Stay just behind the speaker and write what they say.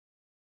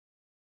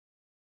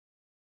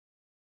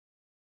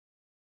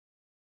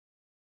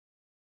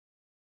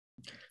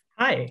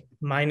Hi,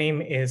 my name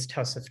is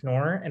Tausif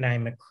Noor, and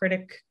I'm a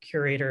critic,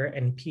 curator,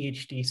 and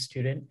PhD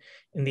student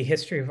in the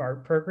History of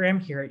Art program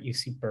here at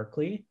UC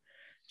Berkeley.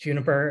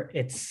 Juniper,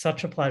 it's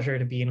such a pleasure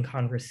to be in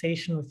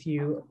conversation with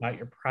you about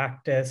your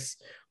practice.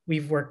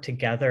 We've worked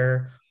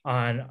together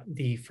on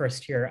the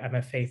first year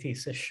MFA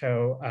thesis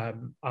show,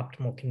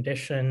 Optimal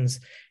Conditions,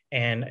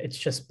 and it's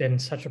just been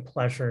such a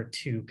pleasure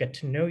to get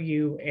to know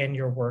you and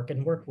your work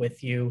and work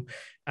with you,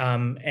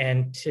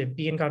 and to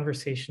be in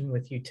conversation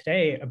with you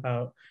today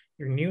about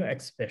your new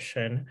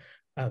exhibition,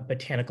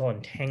 Botanical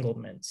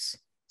Entanglements.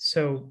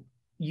 So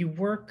you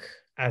work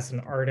as an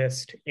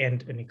artist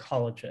and an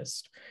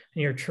ecologist,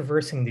 and you're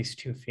traversing these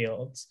two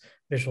fields,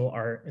 visual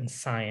art and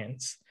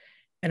science.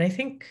 And I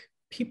think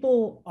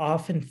people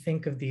often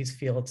think of these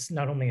fields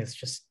not only as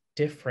just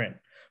different,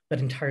 but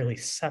entirely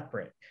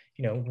separate.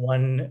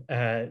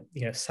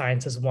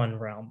 Science is one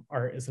realm,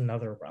 art is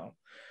another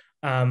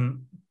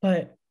realm.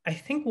 But I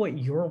think what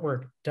your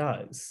work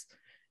does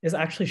is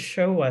actually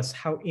show us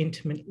how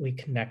intimately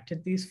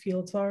connected these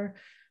fields are.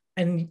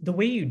 And the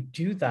way you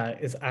do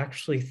that is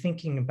actually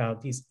thinking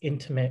about these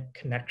intimate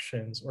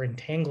connections or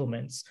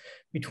entanglements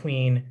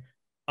between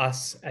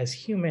us as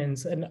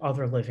humans and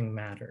other living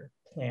matter,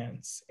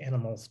 plants,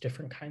 animals,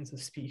 different kinds of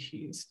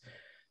species.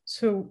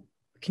 So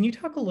can you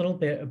talk a little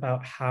bit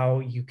about how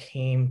you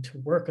came to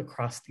work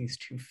across these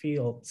two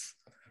fields?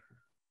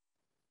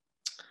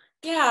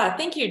 Yeah,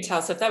 thank you,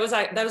 Tausif. That was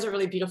a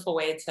really beautiful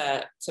way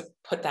to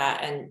put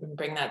that and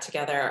bring that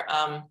together.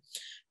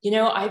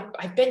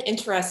 I've been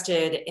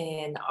interested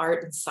in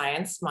art and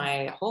science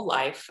my whole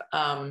life,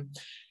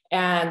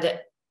 and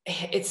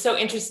it's so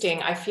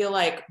interesting. I feel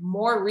like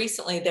more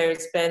recently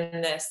there's been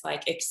this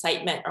like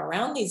excitement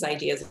around these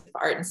ideas of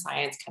art and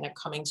science kind of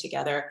coming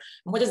together.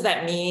 And what does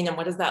that mean, and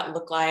what does that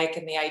look like?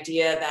 And the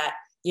idea that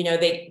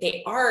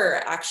they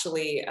are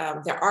actually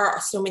there are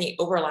so many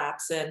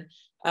overlaps and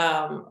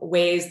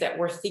ways that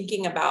we're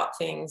thinking about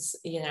things,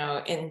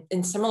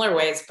 in similar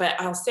ways. But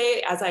I'll say,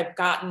 as I've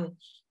gotten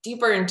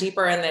deeper and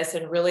deeper in this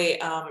and really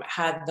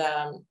had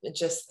the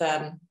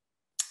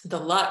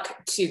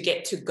luck to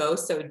get to go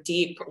so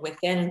deep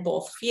within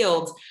both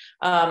fields,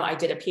 I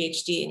did a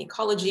PhD in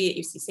ecology at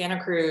UC Santa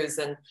Cruz,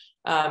 and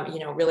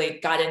really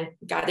got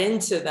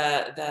into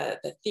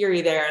the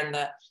theory there and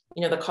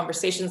the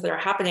conversations that are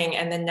happening.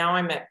 And then now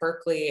I'm at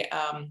Berkeley.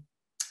 I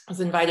was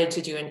invited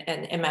to do an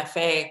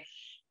MFA.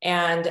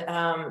 And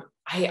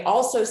I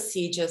also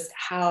see just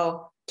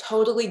how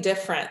totally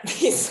different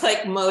these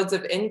like modes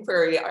of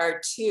inquiry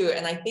are too.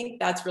 And I think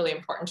that's really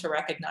important to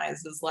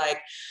recognize, is like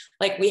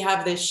we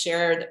have this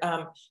shared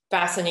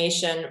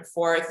fascination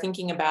for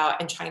thinking about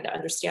and trying to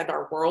understand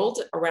our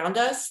world around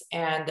us,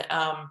 and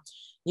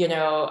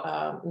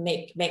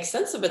make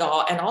sense of it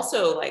all, and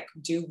also like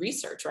do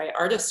research, right?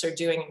 Artists are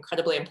doing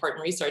incredibly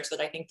important research that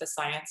I think the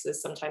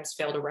sciences sometimes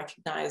fail to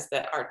recognize,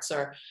 that arts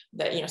are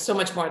so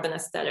much more than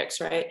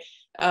aesthetics, right?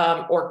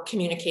 Or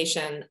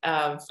communication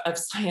of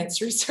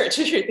science research,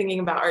 if you're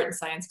thinking about art and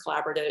science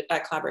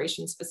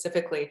collaboration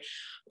specifically.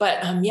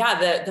 But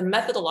the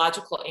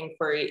methodological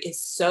inquiry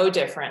is so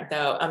different,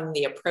 though.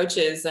 The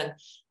approaches, and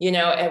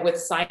with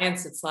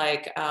science, it's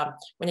like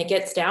when it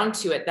gets down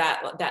to it,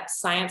 that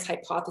science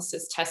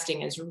hypothesis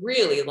testing is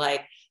really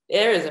like,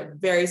 there is a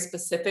very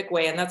specific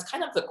way, and that's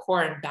kind of the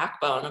core and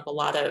backbone of a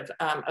lot of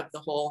the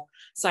whole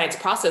science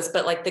process.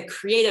 But like the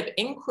creative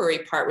inquiry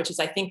part, which is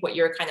I think what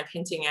you're kind of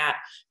hinting at,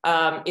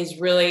 is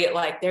really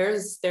like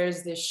there's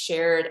this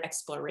shared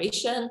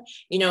exploration,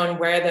 and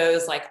where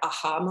those like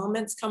aha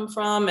moments come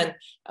from, and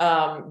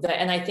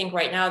I think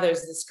right now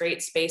there's this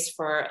great space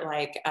for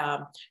like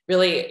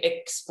really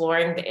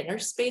exploring the inner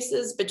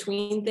spaces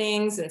between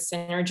things and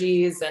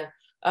synergies. And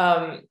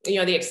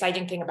the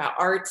exciting thing about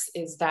arts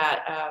is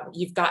that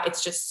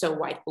it's just so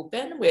wide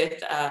open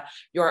with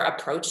your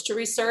approach to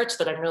research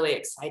that I'm really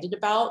excited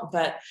about.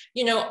 But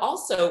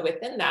also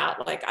within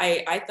that, like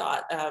I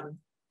thought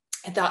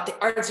the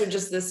arts are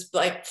just this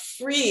like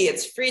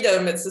it's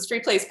freedom, it's this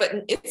free place, but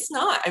it's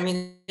not. I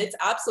mean, it's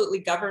absolutely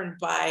governed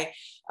by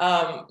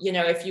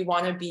if you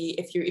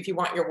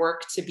want your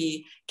work to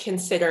be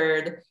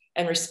considered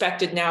and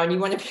respected now, and you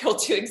want to be able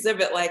to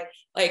exhibit, like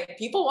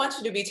people want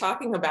you to be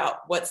talking about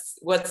what's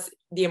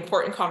the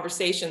important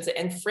conversations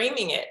and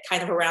framing it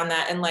kind of around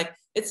that. And like,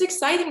 it's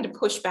exciting to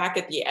push back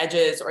at the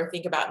edges or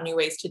think about new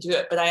ways to do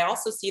it. But I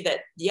also see that,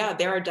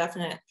 there are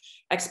definite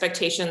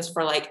expectations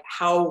for like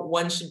how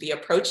one should be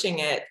approaching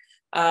it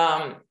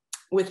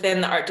within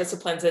the art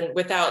disciplines, and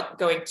without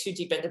going too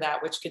deep into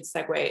that, which could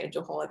segue into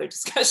a whole other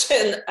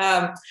discussion.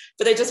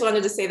 But I just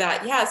wanted to say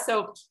that,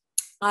 So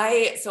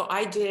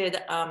I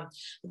did, I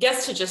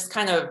guess, to just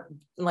kind of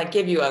like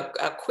give you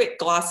a quick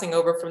glossing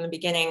over from the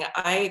beginning.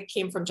 I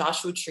came from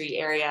Joshua Tree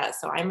area,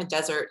 so I'm a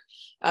desert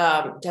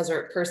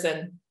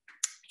person,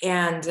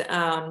 and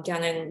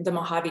down in the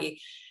Mojave.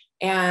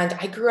 And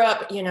I grew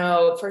up,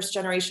 first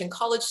generation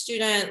college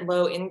student,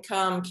 low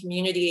income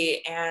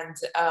community, and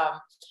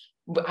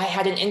I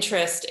had an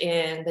interest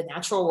in the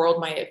natural world.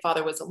 My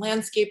father was a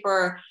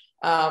landscaper.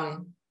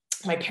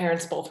 my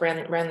parents both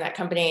ran that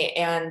company,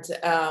 and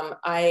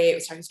I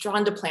was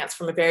drawn to plants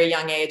from a very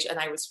young age, and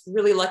I was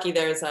really lucky.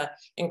 There's an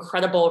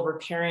incredible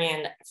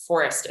riparian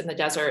forest in the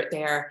desert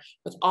there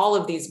with all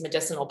of these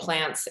medicinal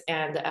plants,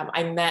 and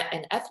I met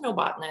an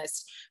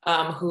ethnobotanist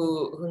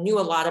who knew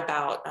a lot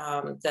about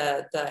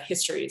the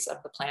histories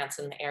of the plants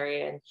in the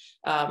area,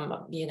 and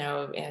you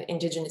know,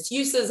 indigenous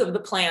uses of the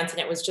plants,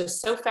 and it was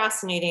just so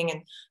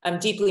fascinating and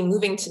deeply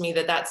moving to me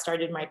that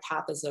started my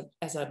path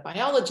as a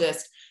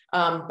biologist.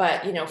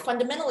 But, you know,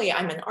 fundamentally,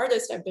 I'm an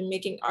artist. I've been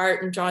making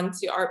art and drawn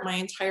to art my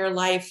entire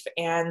life.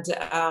 And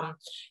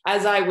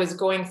as I was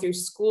going through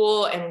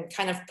school and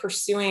kind of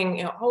pursuing,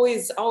 you know,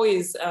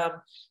 always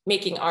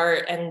making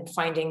art and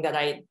finding that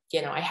I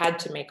had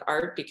to make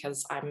art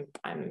because I'm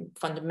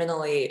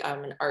fundamentally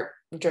an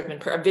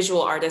art-driven, a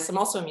visual artist. I'm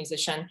also a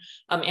musician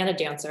and a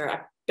dancer.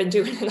 I've been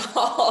doing it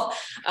all.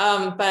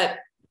 But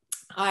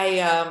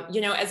I, you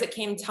know, as it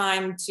came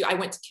time to, I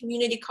went to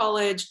community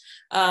college,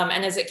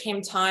 and as it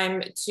came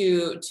time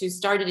to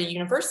start at a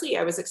university,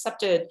 I was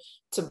accepted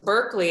to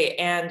Berkeley,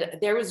 and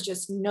there was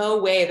just no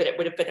way that it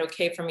would have been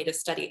okay for me to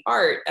study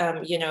art.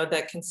 You know,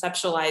 the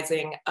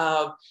conceptualizing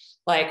of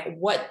like,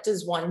 what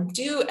does one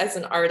do as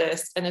an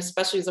artist? And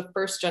especially as a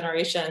first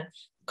generation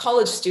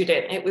college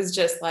student, it was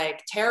just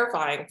like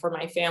terrifying for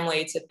my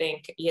family to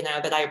think, you know,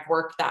 that I've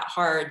worked that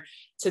hard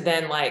to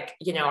then, like,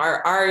 you know,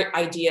 our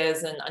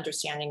ideas and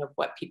understanding of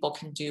what people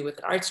can do with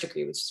an arts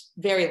degree was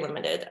very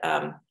limited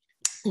in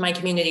my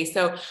community.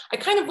 So I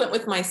kind of went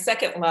with my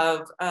second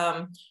love,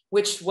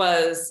 which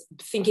was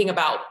thinking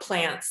about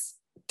plants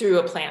through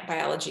a plant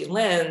biology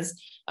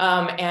lens.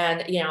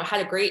 And, you know,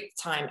 had a great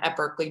time at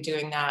Berkeley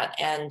doing that.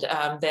 And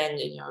then,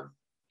 you know,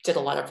 did a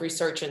lot of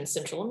research in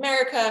Central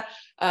America.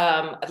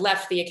 I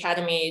left the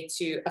academy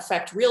to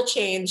affect real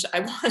change.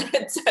 I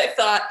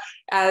thought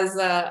as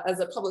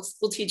a public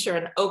school teacher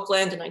in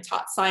Oakland, and I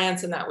taught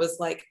science, and that was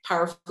like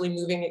powerfully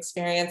moving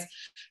experience.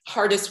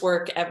 Hardest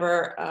work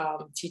ever.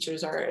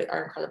 Teachers are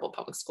incredible,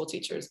 public school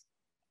teachers.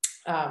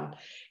 And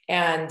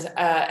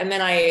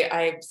then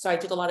I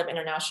did a lot of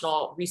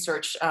international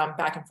research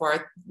back and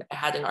forth. I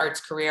had an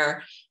arts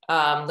career,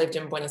 lived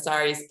in Buenos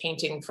Aires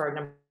painting for a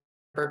number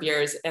of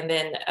years, and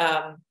then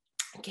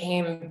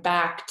came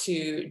back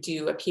to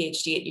do a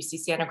PhD at UC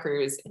Santa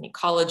Cruz in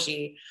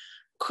ecology.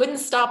 Couldn't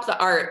stop the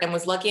art, and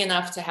was lucky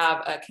enough to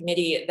have a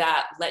committee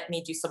that let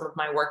me do some of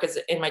my work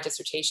in my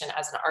dissertation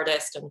as an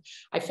artist. And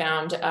I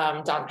found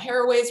Don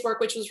Haraway's work,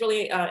 which was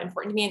really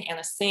important to me, and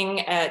Anna Singh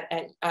at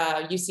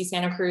UC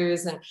Santa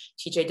Cruz, and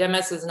TJ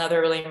Demis is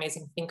another really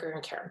amazing thinker,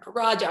 and Karen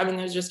Paraj. I mean,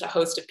 there's just a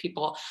host of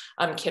people.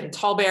 Kim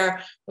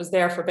Tallbear was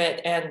there for a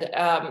bit. And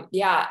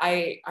yeah,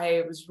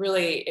 I was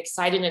really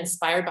excited and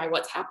inspired by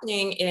what's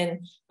happening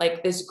in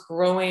like this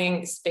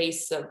growing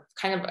space of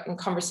kind of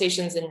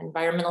conversations in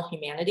environmental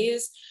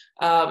humanities.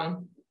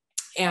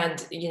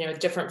 And, you know,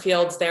 different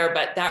fields there,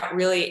 but that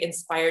really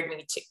inspired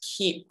me to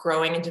keep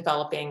growing and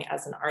developing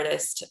as an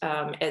artist,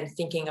 and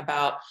thinking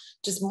about,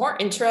 just more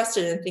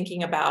interested in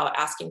thinking about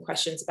asking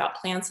questions about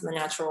plants in the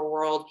natural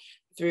world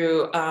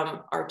through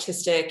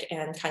artistic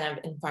and kind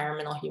of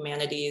environmental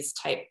humanities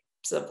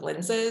types of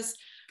lenses.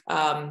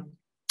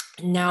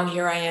 Now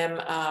here I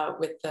am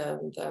with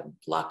the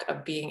luck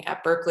of being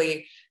at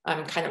Berkeley.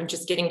 I'm kind of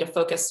just getting to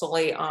focus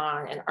solely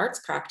on an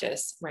arts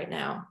practice right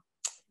now.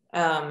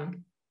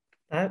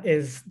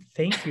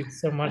 Thank you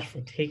so much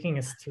for taking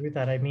us through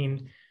that. I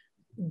mean,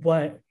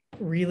 what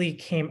really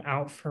came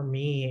out for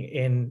me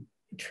in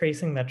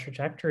tracing that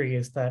trajectory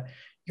is that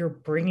you're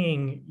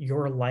bringing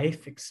your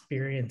life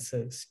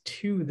experiences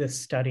to the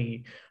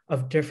study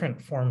of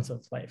different forms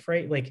of life,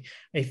 right? Like,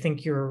 I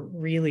think you're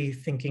really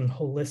thinking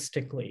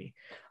holistically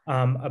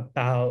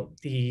about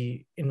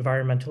the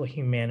environmental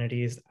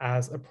humanities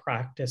as a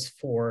practice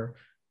for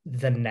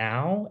the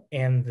now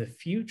and the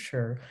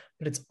future,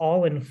 but it's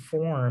all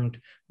informed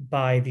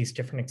by these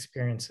different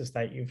experiences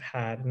that you've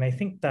had. And I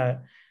think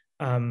that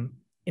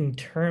in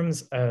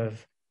terms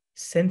of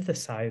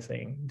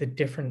synthesizing the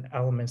different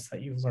elements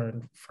that you've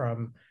learned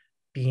from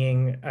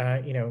being,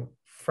 you know,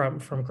 from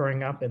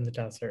growing up in the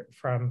desert,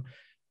 from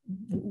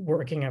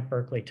working at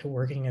Berkeley to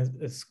working as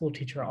a school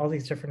teacher, all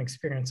these different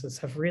experiences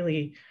have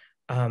really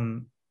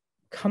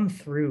come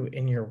through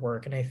in your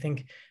work. And I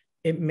think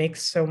it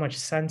makes so much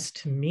sense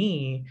to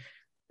me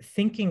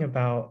thinking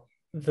about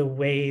the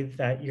way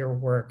that your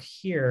work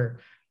here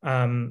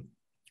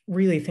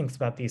really thinks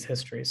about these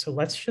histories. So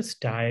let's just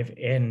dive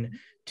in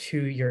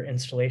to your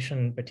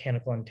installation,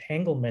 Botanical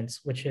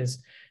Entanglements, which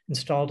is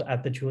installed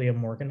at the Julia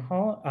Morgan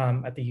Hall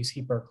at the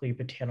UC Berkeley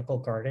Botanical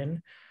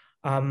Garden.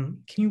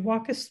 Can you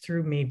walk us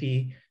through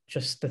maybe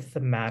just the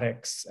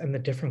thematics and the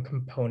different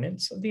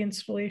components of the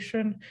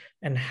installation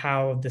and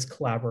how this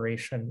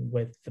collaboration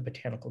with the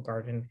Botanical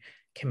Garden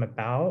came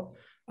about?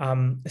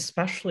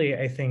 Especially,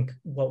 I think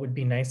what would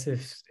be nice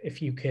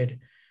if you could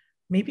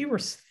maybe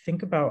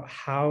think about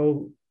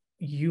how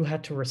you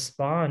had to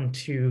respond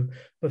to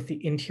both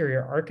the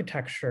interior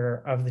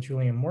architecture of the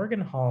Julia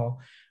Morgan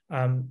Hall.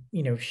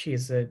 You know,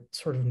 she's a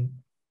sort of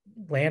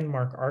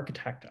landmark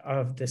architect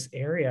of this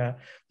area,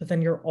 but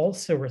then you're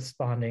also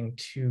responding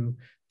to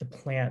the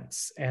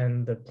plants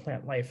and the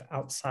plant life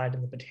outside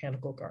in the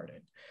botanical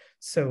garden.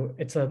 So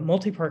it's a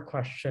multi-part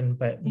question,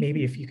 but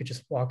maybe if you could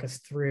just walk us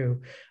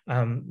through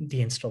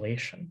the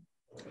installation.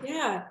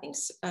 Yeah,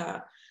 thanks.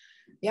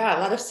 Yeah, a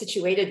lot of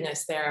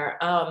situatedness there.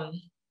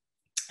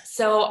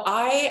 So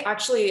I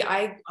actually,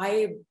 I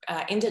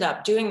ended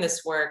up doing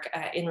this work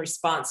in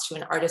response to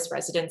an artist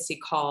residency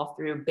call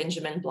through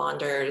Benjamin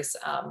Blonder's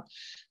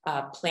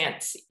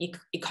plant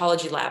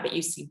ecology lab at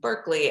UC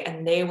Berkeley,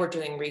 and they were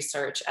doing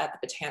research at the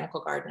Botanical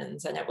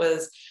Gardens, and it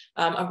was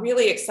a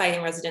really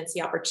exciting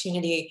residency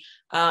opportunity.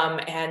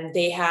 And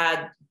they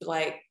had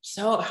like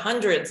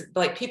hundreds,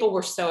 like people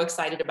were so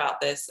excited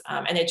about this,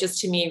 and it just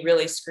to me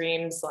really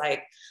screams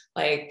like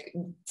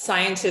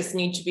scientists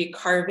need to be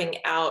carving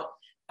out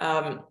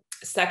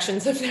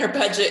sections of their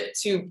budget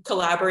to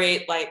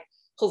collaborate like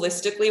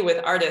holistically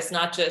with artists,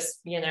 not just,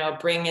 you know,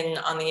 bring in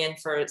on the end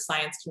for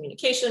science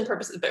communication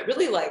purposes, but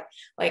really like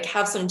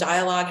have some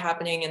dialogue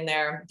happening in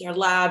their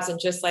labs and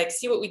just like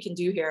see what we can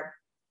do here.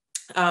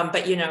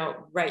 But you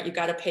know, right, you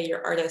got to pay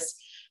your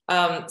artists.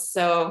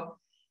 So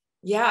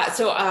yeah,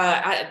 so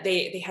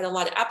they had a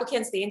lot of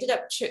applicants. They ended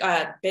up,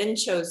 Ben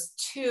chose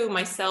two,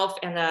 myself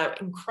and an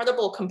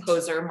incredible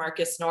composer,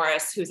 Marcus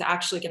Norris, who's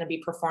actually going to be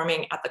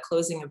performing at the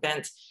closing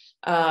event.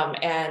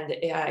 And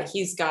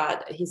he's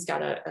got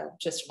a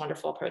just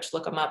wonderful approach.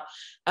 Look him up.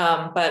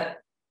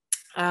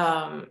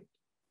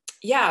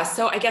 Yeah,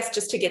 so I guess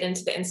just to get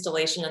into the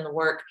installation and the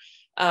work.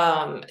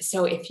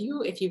 So if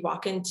you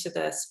walk into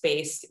the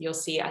space, you'll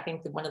see, I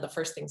think that one of the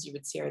first things you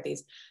would see are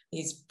these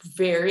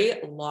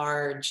very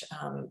large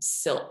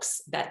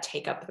silks that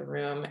take up the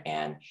room.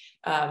 And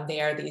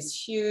they are these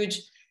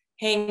huge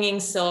hanging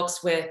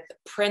silks with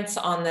prints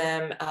on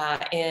them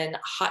in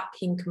hot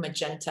pink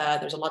magenta.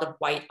 There's a lot of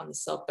white on the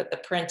silk, but the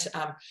print,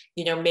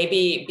 you know,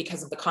 maybe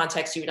because of the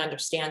context, you would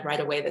understand right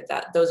away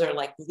that those are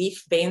like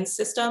leaf vein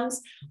systems,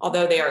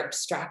 although they are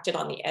extracted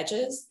on the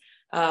edges.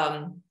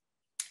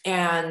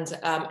 And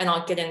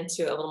I'll get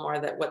into a little more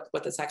that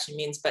what this actually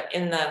means, but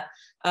in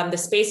the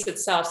space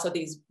itself, so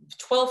these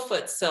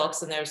 12-foot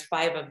silks, and there's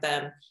 5 of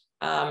them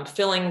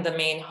filling the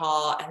main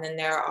hall, and then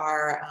there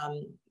are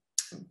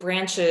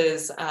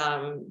branches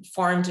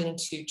formed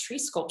into tree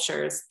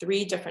sculptures,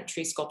 3 different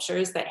tree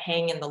sculptures that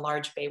hang in the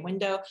large bay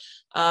window,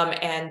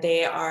 and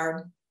they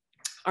are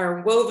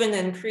woven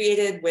and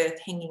created with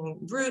hanging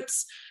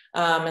roots.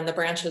 And the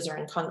branches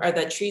are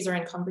the trees are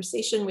in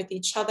conversation with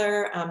each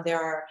other.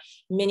 There are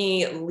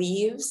many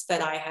leaves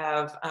that I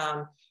have,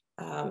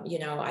 you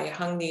know, I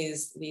hung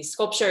these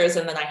sculptures,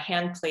 and then I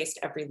hand placed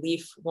every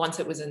leaf once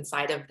it was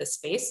inside of the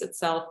space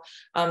itself.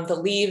 The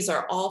leaves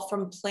are all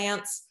from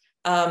plants.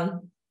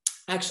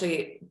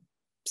 Actually,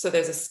 so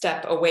there's a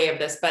step away of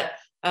this, but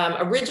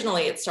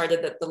originally it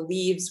started that the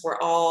leaves were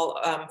all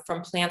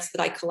from plants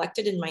that I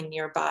collected in my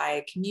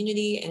nearby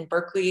community in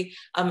Berkeley,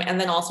 and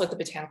then also at the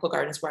Botanical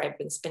Gardens, where I've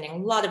been spending a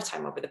lot of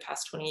time over the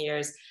past 20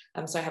 years.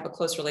 So I have a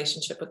close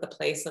relationship with the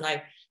place, and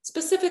I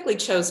specifically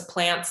chose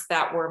plants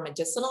that were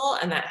medicinal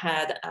and that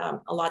had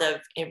a lot of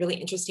really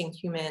interesting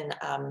human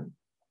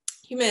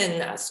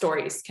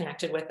stories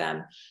connected with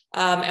them.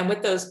 And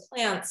with those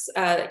plants,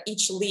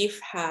 each leaf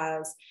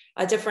has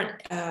a different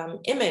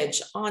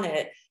image on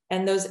it.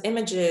 And those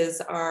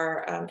images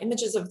are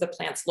images of the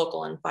plant's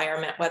local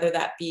environment, whether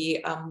that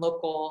be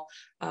local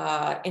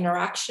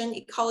interaction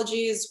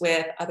ecologies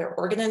with other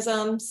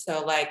organisms.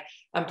 So like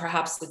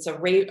perhaps it's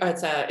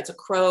a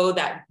crow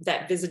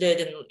that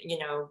visited and, you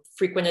know,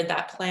 frequented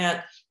that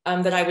plant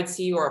that I would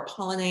see, or a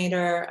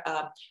pollinator,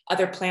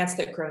 other plants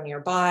that grow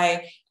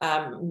nearby.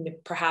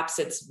 Perhaps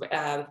it's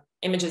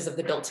images of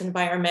the built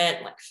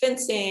environment, like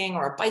fencing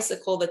or a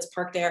bicycle that's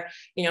parked there,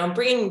 you know, and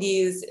bringing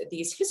these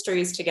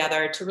histories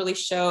together to really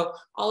show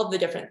all of the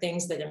different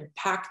things that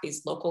impact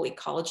these local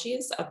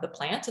ecologies of the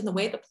plant and the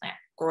way the plant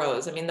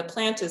grows. I mean, the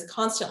plant is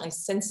constantly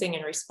sensing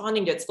and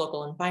responding to its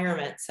local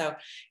environment. So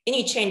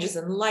any changes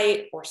in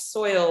light or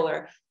soil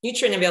or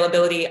nutrient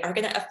availability are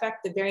going to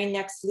affect the very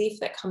next leaf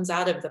that comes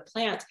out of the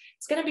plant.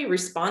 It's going to be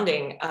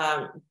responding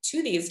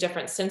to these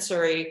different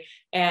sensory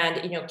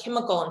and, you know,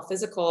 chemical and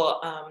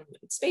physical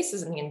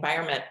spaces in the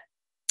environment.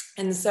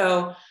 And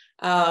so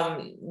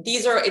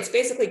it's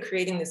basically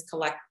creating this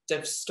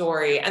collective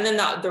story. And then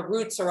the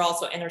roots are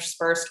also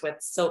interspersed with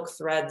silk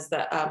threads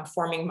that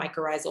forming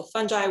mycorrhizal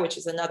fungi, which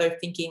is another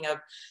thinking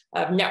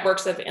of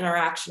networks of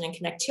interaction and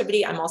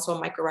connectivity. I'm also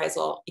a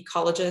mycorrhizal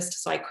ecologist,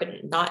 so I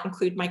couldn't not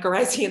include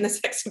mycorrhizae in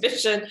this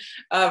exhibition.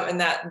 And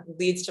that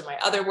leads to my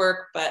other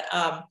work. But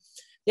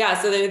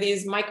yeah, so there are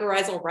these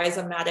mycorrhizal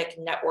rhizomatic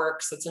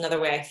networks. That's another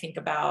way I think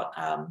about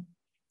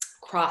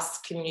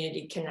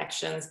cross-community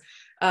connections.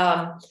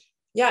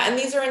 Yeah, and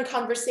these are in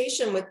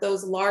conversation with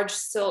those large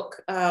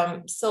silk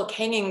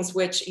hangings,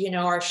 which, you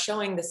know, are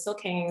showing, the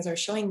silk hangings are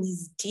showing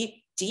these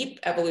deep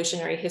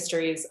evolutionary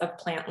histories of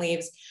plant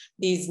leaves,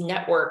 these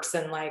networks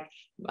and like,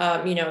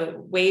 you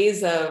know,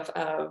 ways of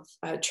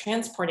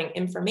transporting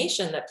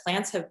information that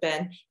plants have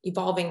been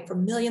evolving for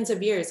millions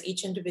of years,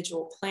 each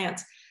individual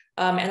plant.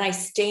 And I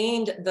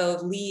stained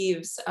the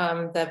leaves,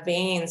 the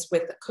veins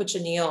with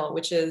cochineal,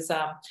 which is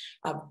a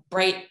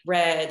bright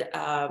red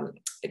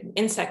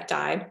insect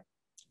dye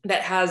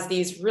that has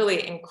these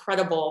really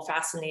incredible,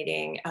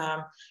 fascinating,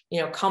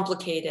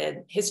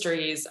 complicated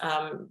histories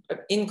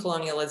in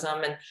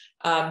colonialism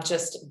and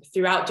just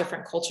throughout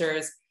different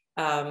cultures.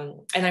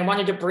 And I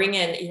wanted to bring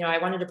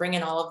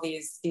in, all of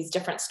these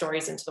different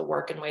stories into the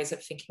work and ways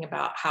of thinking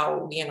about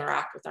how we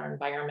interact with our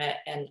environment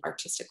and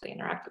artistically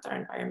interact with our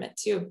environment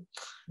too.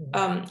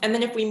 And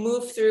then if we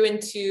move through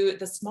into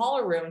the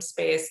smaller room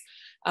space,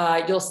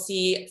 you'll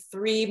see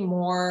three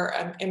more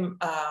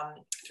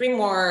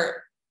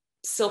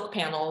silk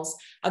panels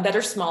that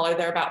are smaller.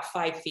 They're about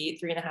 5 feet,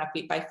 3.5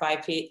 feet by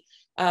 5 feet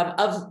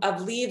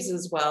of leaves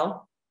as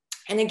well.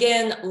 And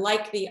again,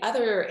 like the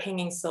other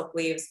hanging silk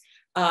leaves,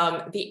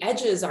 the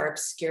edges are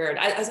obscured.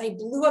 As I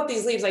blew up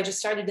these leaves, I just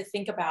started to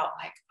think about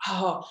like,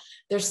 oh,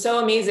 they're so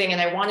amazing. And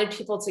I wanted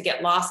people to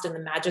get lost in the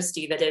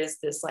majesty that is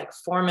this like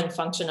form and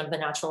function of the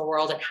natural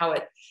world and how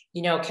it,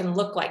 can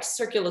look like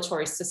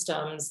circulatory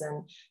systems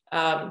and,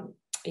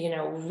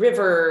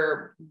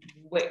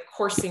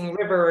 coursing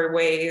river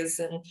ways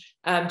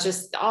and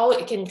just all,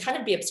 it can kind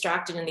of be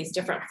abstracted in these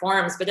different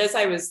forms. But as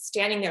I was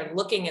standing there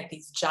looking at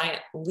these giant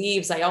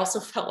leaves, I also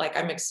felt like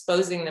I'm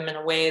exposing them in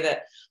a way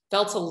that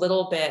felt a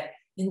little bit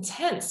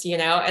intense,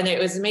 and it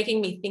was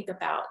making me think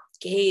about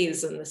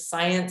gaze and the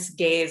science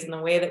gaze and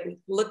the way that we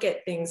look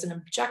at things and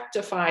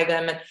objectify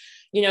them. And,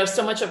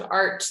 so much of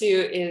art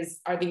too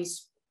are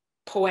these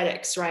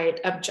poetics, right,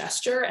 of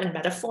gesture and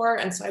metaphor.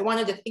 And so I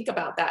wanted to think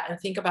about that and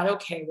think about,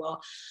 okay, well,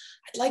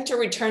 I'd like to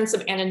return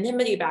some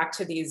anonymity back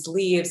to these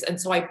leaves. And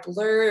so I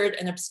blurred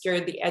and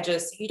obscured the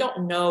edges so you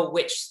don't know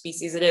which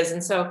species it is.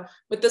 And so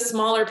with the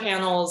smaller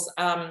panels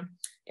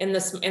in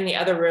the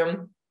other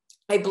room,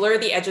 I blur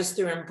the edges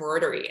through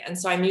embroidery. And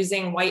so I'm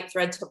using white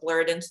thread to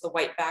blur it into the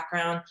white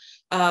background,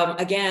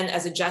 again,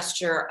 as a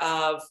gesture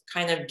of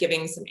kind of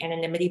giving some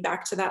anonymity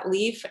back to that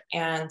leaf.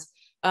 And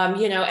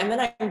and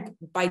then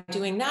by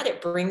doing that,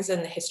 it brings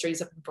in the histories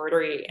of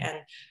embroidery and,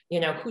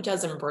 who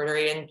does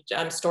embroidery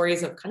and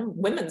stories of kind of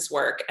women's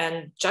work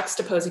and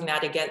juxtaposing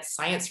that against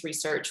science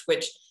research,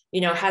 which,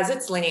 has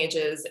its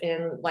lineages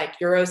in like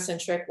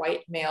Eurocentric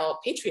white male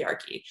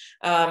patriarchy.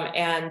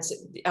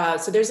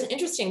 So there's an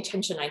interesting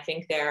tension, I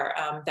think, there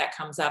that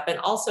comes up. And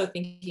also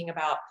thinking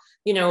about,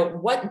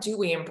 what do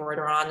we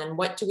embroider on and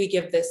what do we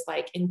give this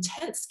like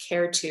intense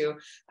care to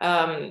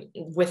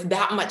with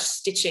that much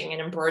stitching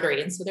and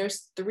embroidery. And so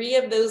there's 3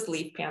 of those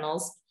leaf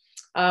panels.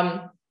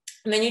 And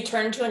then you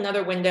turn to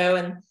another window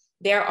and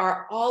there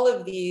are all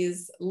of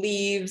these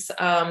leaves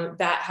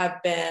that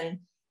have been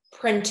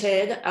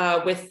printed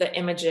with the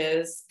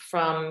images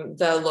from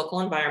the local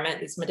environment,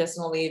 these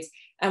medicinal leaves,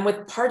 and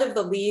with part of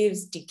the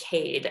leaves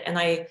decayed. And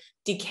I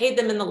decayed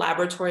them in the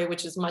laboratory,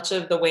 which is much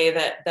of the way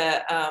that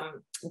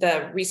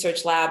the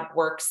research lab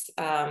works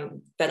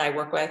that I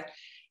work with.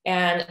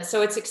 And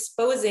so it's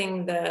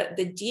exposing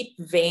the deep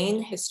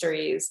vein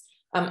histories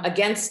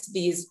against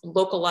these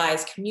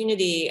localized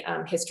community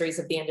histories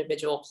of the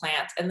individual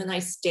plant. And then I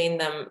stain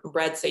them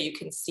red so you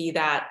can see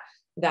that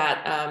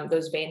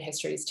those vein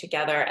histories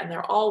together, and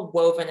they're all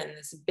woven in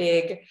this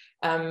big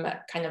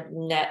kind of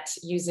net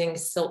using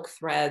silk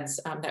threads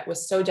that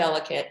was so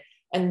delicate.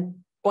 And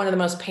one of the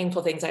most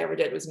painful things I ever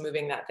did was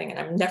moving that thing, and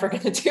I'm never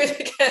going to do it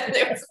again.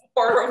 It was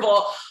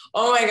horrible.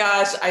 Oh my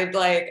gosh, I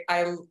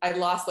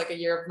lost like a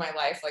year of my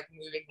life like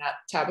moving that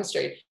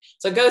tapestry.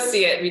 So go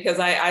see it because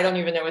I don't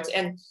even know what's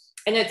in.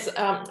 And it's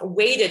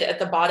weighted at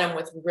the bottom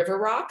with river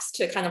rocks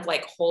to kind of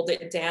like hold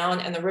it down.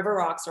 And the river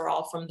rocks are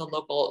all from the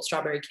local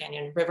Strawberry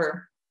Canyon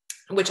River,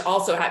 which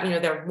also have,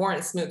 they're worn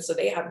and smooth. So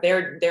they have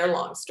their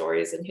long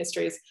stories and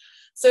histories.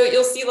 So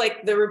you'll see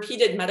like the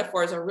repeated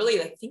metaphors are really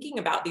like thinking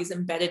about these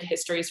embedded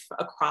histories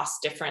across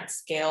different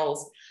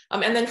scales.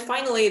 And then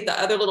finally, the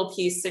other little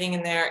piece sitting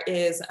in there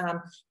is, I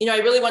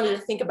really wanted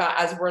to think about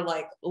as we're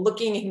like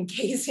looking and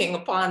gazing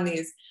upon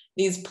these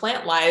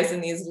plant lives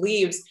and these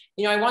leaves,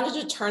 I wanted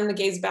to turn the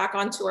gaze back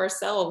onto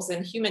ourselves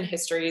and human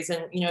histories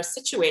and,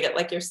 situate it,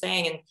 like you're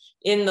saying,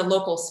 in the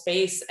local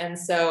space. And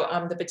so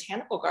the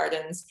botanical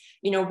gardens,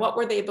 what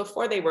were they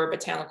before they were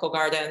botanical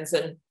gardens?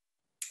 And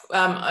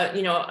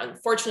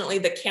unfortunately,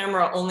 the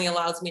camera only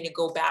allows me to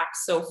go back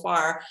so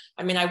far.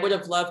 I mean, I would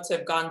have loved to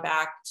have gone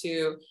back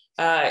to,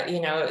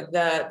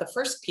 the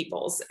first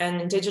peoples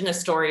and indigenous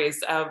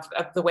stories of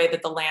the way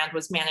that the land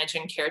was managed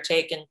and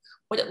caretaken and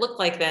what it looked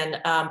like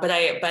then.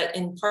 But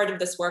in part of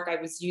this work, I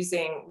was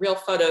using real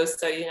photos.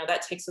 So,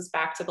 that takes us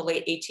back to the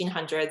late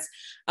 1800s.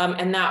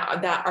 And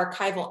that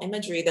archival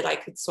imagery that I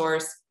could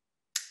source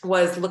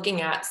was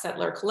looking at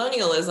settler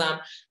colonialism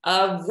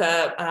of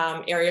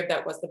the area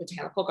that was the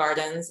Botanical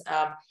Gardens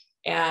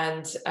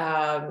and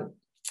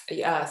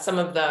some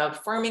of the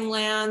farming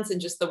lands and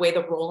just the way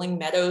the rolling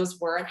meadows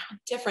were and how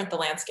different the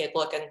landscape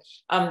looked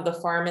and the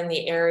farm in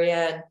the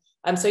area.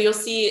 So you'll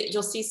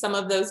see some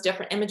of those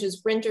different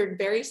images rendered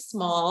very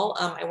small.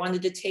 I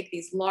wanted to take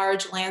these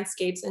large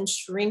landscapes and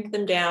shrink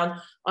them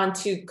down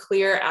onto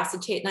clear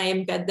acetate, and I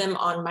embed them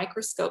on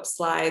microscope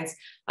slides,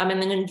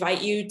 and then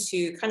invite you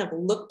to kind of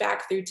look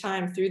back through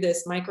time through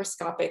this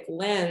microscopic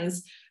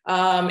lens,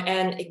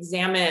 and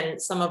examine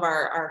some of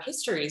our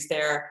histories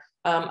there,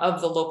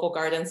 of the local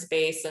garden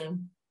space.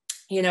 And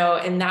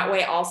in that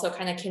way also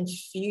kind of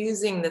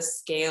confusing the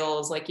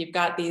scales. Like you've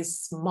got these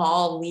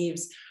small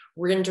leaves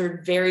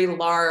rendered very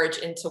large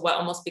into what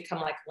almost become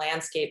like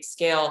landscape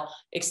scale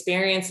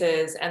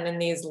experiences, and then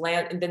these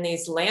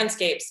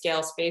landscape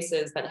scale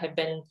spaces that have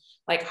been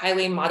like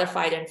highly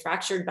modified and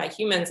fractured by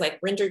humans, like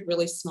rendered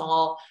really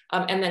small,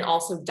 and then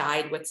also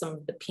dyed with some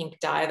of the pink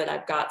dye that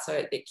I've got, so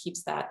it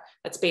keeps that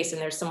space.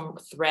 And there's some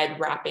thread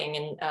wrapping,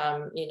 and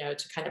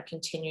to kind of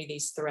continue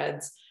these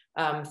threads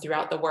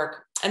throughout the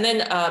work. And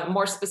then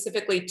more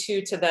specifically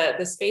to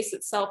the space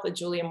itself, the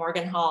Julia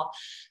Morgan Hall.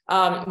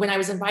 When I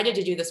was invited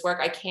to do this work,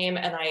 I came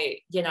and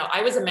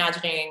I was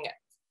imagining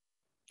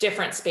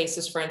different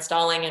spaces for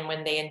installing. And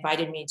when they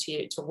invited me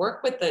to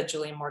work with the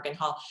Julia Morgan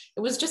Hall,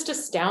 it was just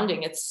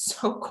astounding. It's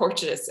so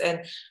gorgeous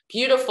and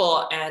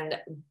beautiful and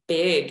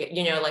big,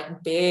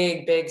 like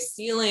big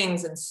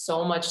ceilings and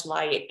so much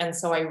light. And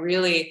so I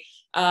really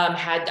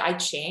I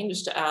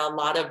changed a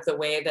lot of the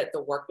way that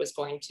the work was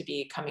going to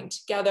be coming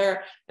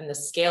together and the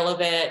scale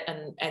of it,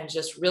 and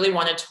just really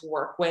wanted to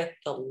work with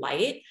the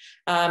light,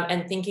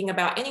 and thinking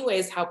about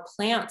anyways how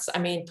plants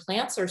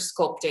are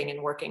sculpting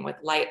and working with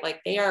light.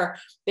 Like they are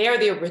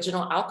the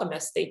original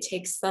alchemists. They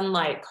take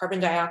sunlight,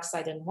 carbon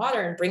dioxide, and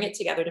water and bring it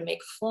together to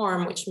make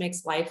form, which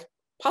makes life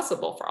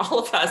possible for all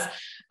of us.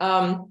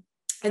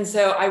 And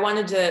so I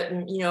wanted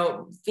to,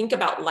 think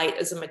about light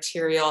as a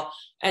material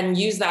and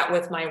use that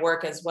with my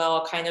work as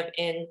well, kind of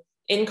in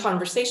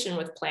conversation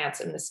with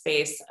plants in the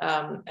space.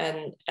 So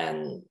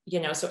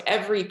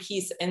every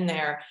piece in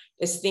there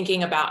is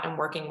thinking about and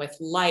working with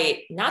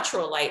light,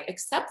 natural light,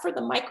 except for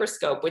the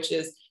microscope, which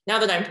is, now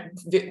that I'm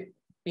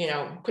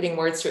putting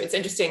words to it, it's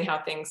interesting how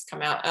things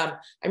come out.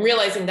 I'm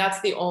realizing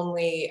that's the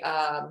only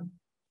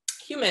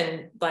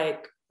human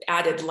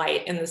added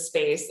light in the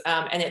space,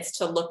 and it's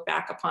to look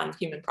back upon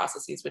human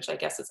processes, which I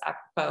guess is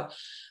apropos.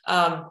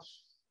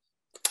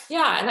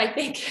 And I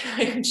think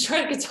I'm sure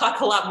I could talk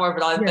a lot more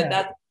about it,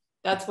 but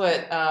that's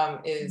what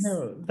is.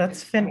 No,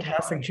 that's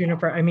fantastic,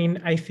 Juniper. I mean,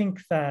 I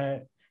think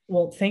that,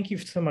 well, thank you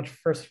so much,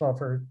 first of all,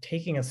 for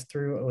taking us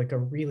through like a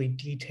really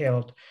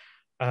detailed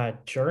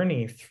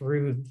journey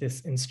through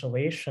this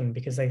installation,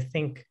 because I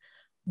think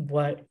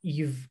what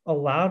you've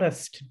allowed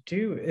us to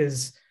do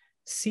is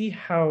see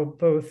how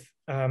both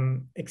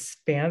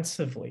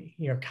expansively,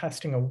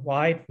 casting a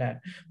wide net,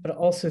 but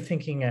also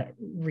thinking at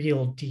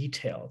real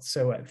detail.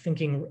 So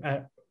thinking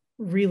at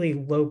really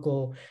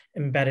local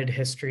embedded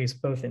histories,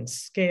 both in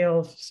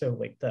scale, so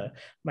like the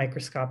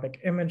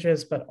microscopic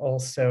images, but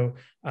also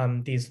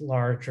these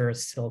larger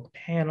silk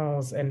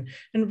panels, and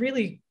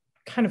really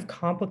kind of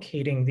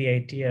complicating the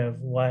idea of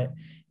what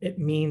it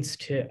means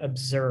to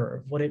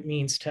observe, what it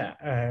means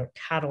to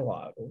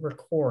catalog,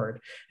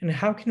 record, and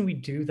how can we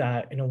do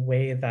that in a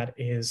way that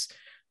is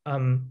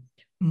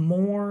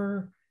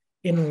more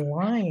in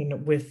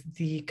line with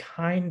the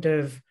kind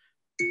of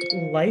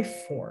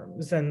life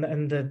forms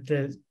and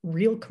the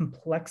real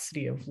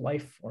complexity of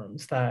life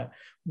forms that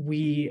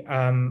we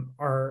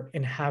are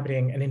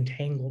inhabiting and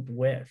entangled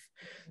with.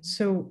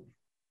 So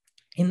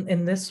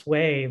in this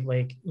way,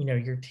 like,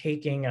 you're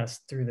taking us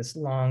through this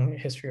long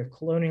history of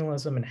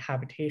colonialism and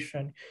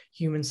habitation,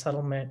 human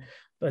settlement,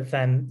 but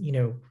then,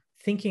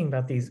 thinking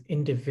about these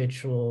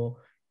individual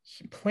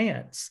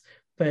plants,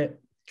 but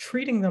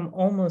treating them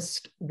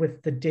almost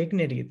with the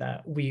dignity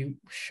that we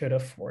should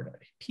afford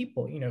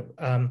people,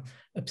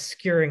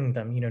 obscuring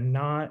them,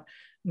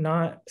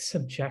 not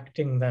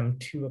subjecting them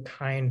to a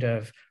kind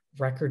of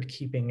record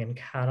keeping and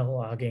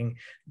cataloging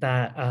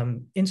that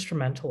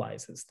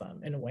instrumentalizes them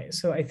in a way.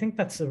 So I think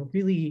that's a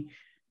really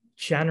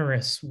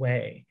generous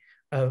way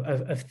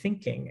of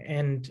thinking.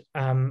 And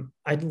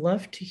I'd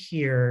love to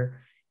hear,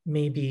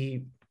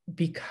 maybe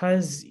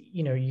because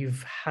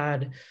you've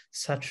had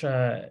such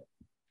a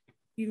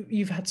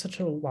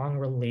long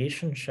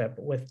relationship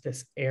with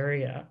this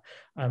area,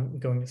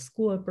 going to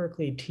school at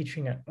Berkeley,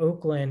 teaching at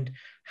Oakland,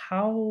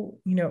 how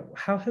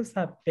has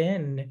that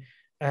been,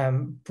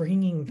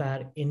 bringing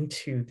that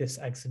into this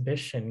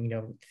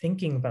exhibition,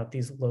 thinking about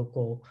these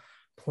local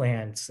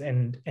plants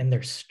and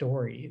their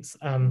stories?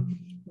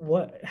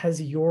 What has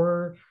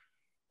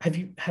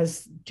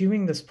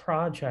doing this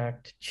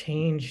project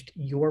changed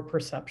your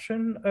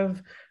perception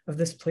of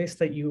this place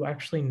that you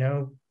actually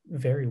know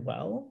very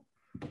well?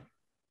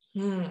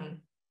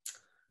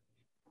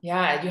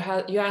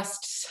 Yeah, you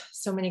asked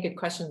so many good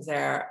questions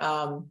there.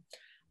 I'll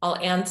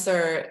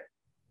answer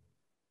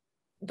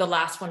the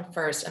last one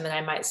first, and then I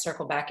might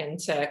circle back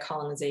into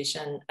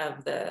colonization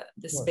of the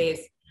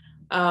space,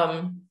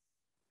 and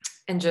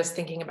just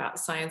thinking about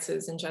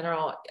sciences in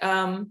general.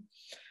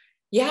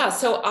 Yeah,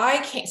 so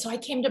I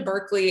came to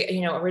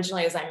Berkeley,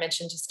 originally, as I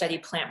mentioned, to study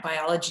plant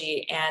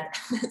biology. And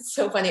it's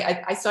so funny.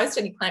 I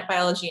studied plant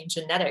biology and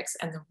genetics.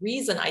 And the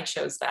reason I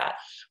chose that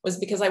was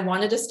because I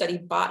wanted to study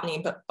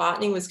botany, but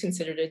botany was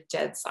considered a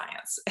dead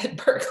science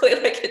at Berkeley,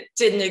 like it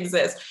didn't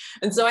exist.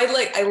 And so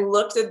I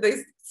looked at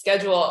the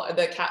schedule,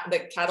 the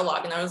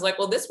catalog, and I was like,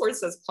 well, this word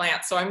says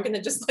plant, so I'm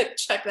gonna just like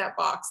check that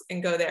box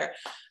and go there.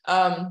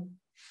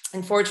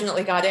 And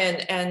fortunately got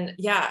in, and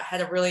yeah, had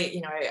a really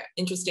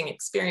interesting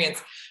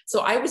experience.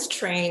 So I was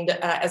trained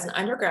as an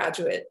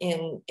undergraduate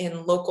in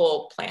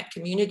local plant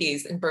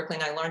communities in Berkeley,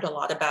 and I learned a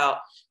lot about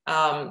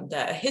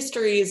the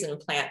histories and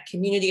plant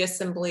community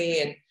assembly,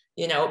 and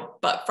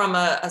but from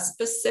a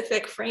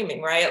specific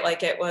framing, right? Like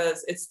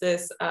it's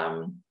this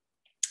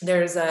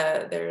there's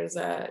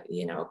a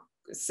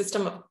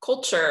system of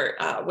culture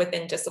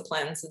within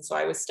disciplines. And so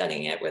I was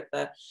studying it with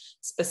the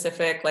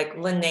specific like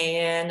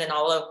Linnaean and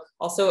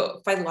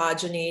also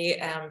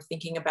phylogeny,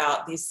 thinking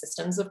about these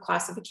systems of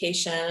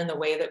classification and the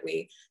way that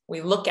we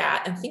look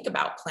at and think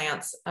about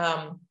plants.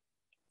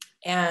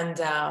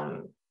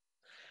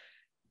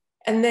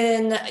 And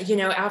then,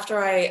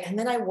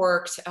 I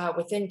worked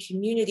within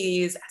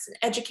communities as an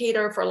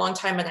educator for a long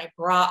time, and I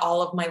brought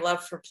all of my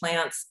love for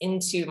plants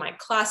into my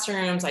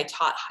classrooms. I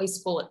taught high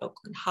school at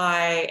Oakland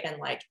High,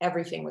 and like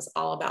everything was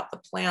all about the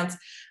plants,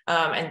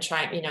 and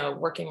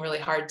working really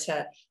hard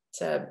to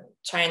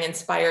try and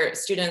inspire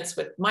students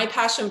with my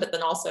passion, but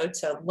then also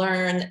to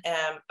learn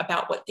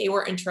about what they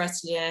were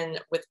interested in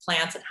with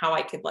plants and how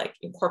I could like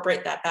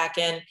incorporate that back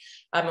in,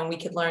 and we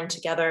could learn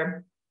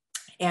together.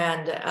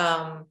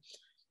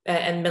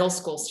 And middle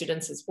school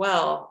students as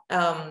well.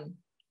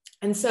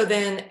 And so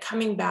then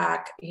coming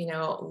back,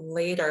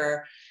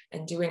 later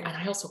and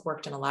I also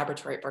worked in a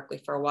laboratory at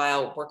Berkeley for a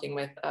while, working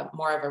with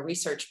more of a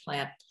research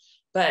plant.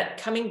 But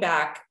coming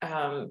back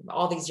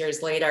all these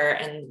years later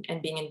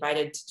and being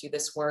invited to do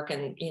this work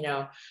and,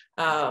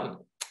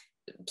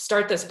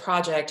 start this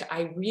project,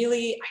 I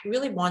really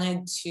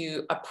wanted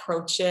to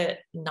approach it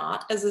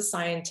not as a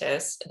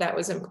scientist. That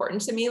was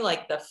important to me,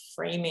 like the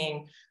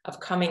framing of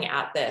coming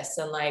at this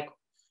and like,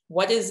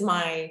 what is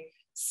my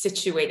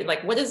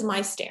what is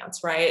my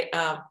stance, right?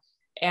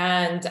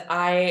 And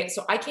I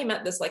came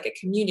at this like a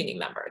community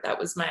member. That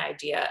was my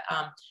idea.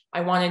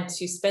 I wanted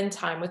to spend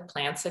time with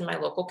plants in my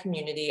local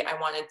community. I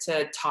wanted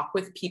to talk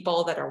with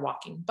people that are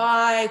walking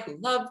by who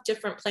love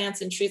different plants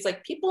and trees.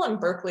 Like people in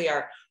Berkeley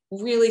are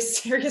really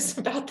serious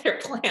about their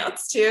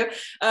plants too.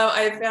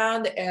 I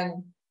found,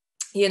 and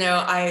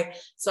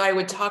I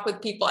would talk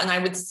with people and I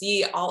would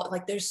see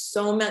there's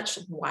so much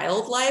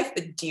wildlife.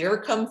 The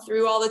deer come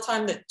through all the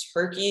time, the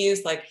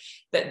turkeys, like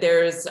that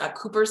there's a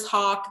Cooper's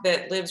hawk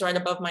that lives right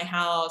above my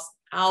house,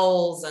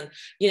 owls. And,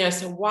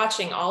 so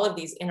watching all of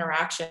these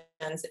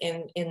interactions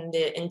in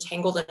the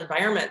entangled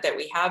environment that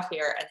we have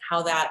here and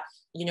how that,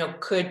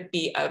 could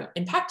be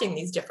impacting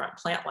these different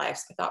plant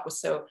lives, I thought was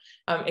so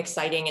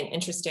exciting and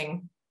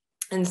interesting.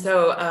 And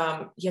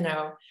so,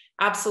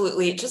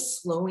 absolutely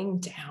just slowing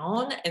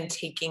down and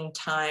taking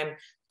time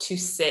to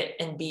sit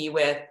and be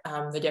with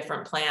the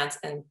different plants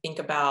and think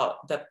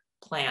about the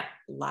plant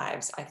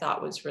lives, I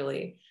thought was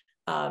really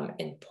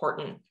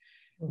important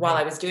while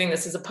I was doing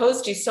this, as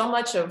opposed to so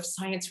much of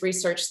science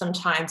research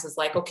sometimes is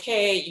like,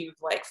 okay, you've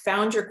like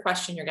found your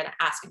question, you're going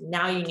to ask it,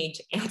 now you need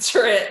to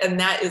answer it. And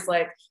that is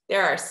like,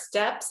 there are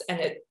steps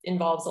and it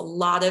involves a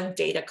lot of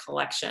data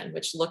collection,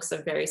 which looks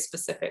a very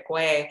specific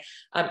way.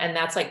 And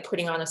that's like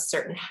putting on a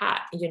certain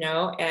hat, and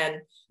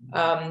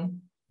I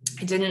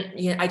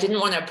didn't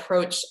want to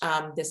approach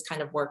this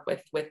kind of work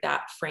with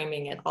that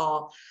framing at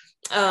all.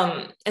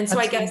 And so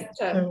I guess,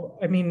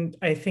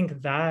 I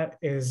think that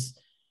is,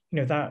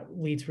 that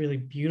leads really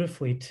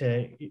beautifully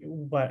to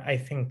what I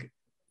think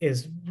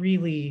is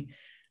really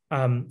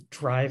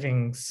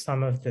driving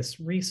some of this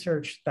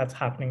research that's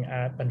happening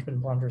at Benjamin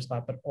Blonder's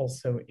lab, but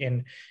also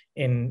in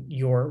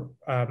your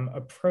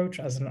approach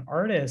as an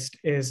artist,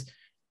 is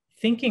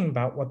thinking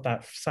about what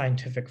that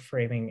scientific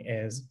framing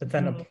is, but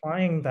then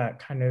applying that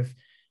kind of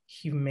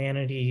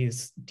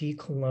humanities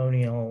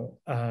decolonial,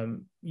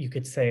 you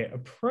could say,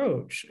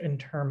 approach in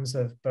terms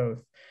of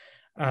both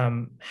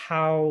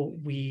how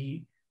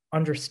we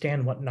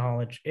understand what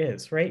knowledge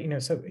is,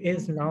 right? So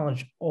is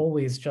knowledge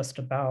always just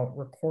about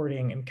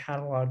recording and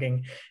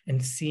cataloging and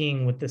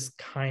seeing with this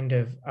kind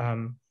of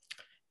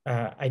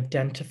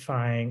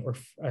identifying or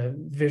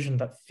vision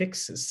that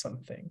fixes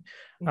something?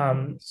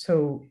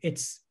 So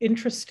it's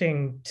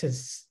interesting to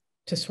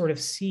sort of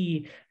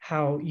see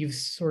how you've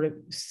sort of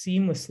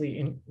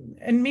seamlessly,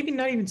 and maybe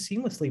not even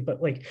seamlessly, but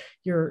like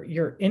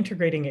you're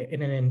integrating it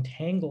in an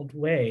entangled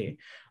way,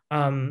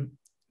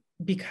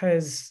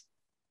 because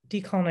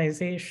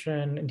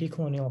decolonization and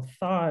decolonial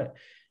thought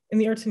in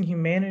the arts and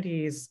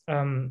humanities,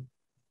 in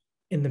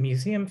the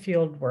museum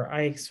field where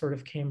I sort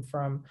of came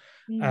from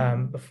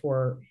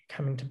before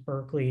coming to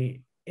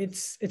Berkeley,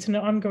 it's an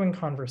ongoing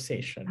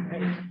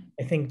conversation.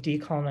 I think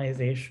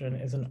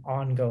decolonization is an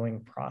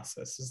ongoing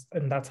process,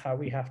 and that's how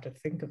we have to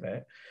think of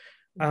it.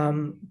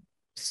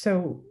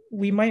 So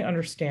we might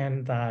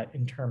understand that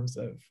in terms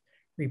of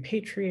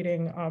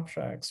repatriating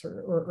objects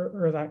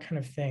or that kind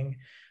of thing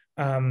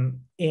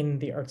in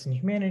the arts and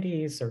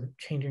humanities or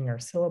changing our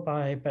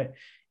syllabi. But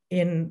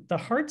in the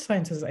hard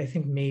sciences, I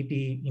think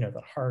maybe,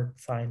 the hard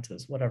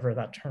sciences, whatever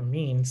that term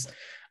means,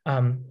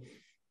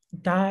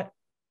 that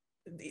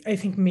I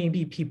think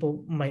maybe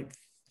people might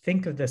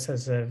think of this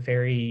as a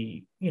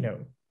very,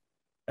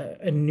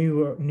 a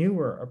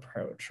newer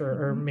approach,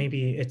 or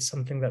maybe it's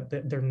something that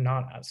they're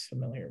not as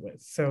familiar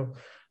with. So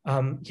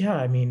yeah,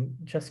 I mean,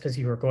 just as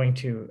you were going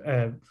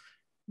to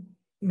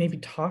maybe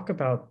talk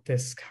about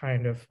this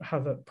kind of how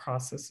the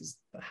process is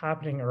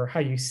happening or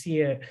how you see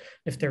it,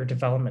 if there are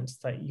developments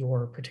that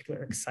you're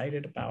particularly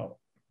excited about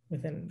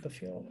within the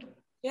field.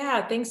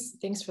 Yeah,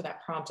 thanks for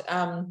that prompt.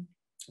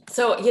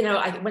 So,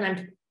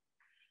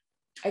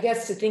 I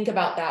guess to think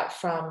about that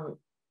from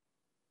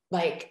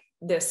like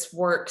this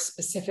work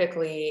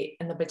specifically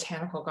in the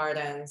botanical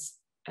gardens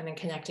and then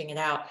connecting it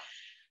out,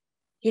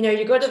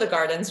 you go to the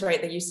gardens,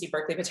 right? The UC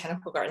Berkeley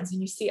Botanical Gardens,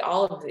 and you see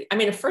all of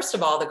first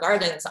of all, the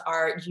gardens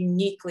are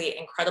uniquely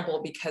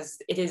incredible because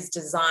it is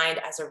designed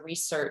as a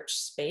research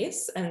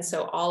space. And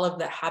so all of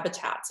the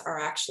habitats are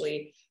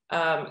actually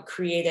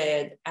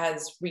created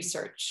as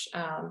research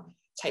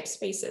type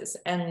spaces.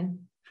 And,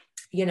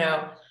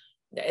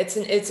 it's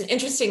an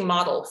interesting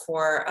model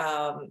for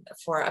a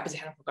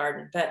botanical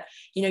garden. But,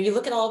 you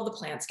look at all of the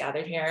plants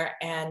gathered here,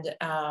 and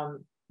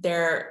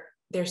they're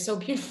so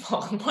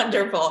beautiful and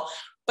wonderful.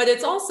 But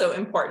it's also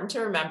important to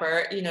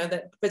remember,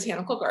 that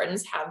botanical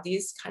gardens have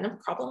these kind of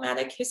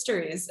problematic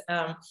histories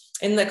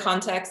in the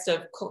context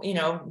of,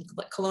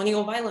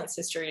 colonial violence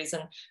histories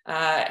and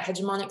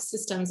hegemonic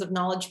systems of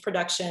knowledge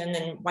production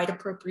and white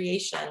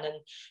appropriation. And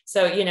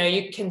so,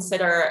 you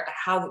consider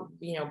how,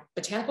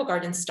 botanical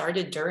gardens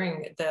started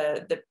during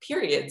the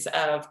periods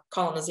of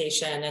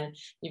colonization, and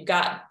you've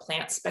got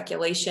plant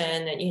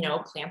speculation, and,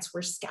 plants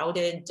were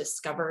scouted,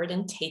 discovered,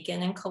 and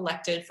taken and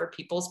collected for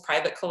people's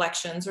private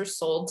collections or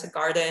sold to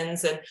gardens.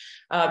 And,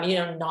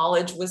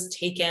 knowledge was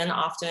taken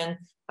often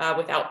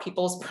without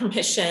people's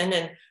permission.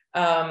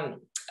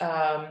 And,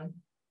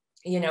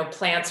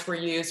 plants were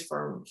used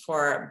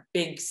for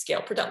big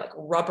scale production, like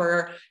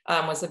rubber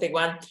was a big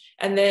one.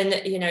 And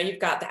then, you've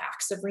got the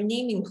acts of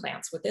renaming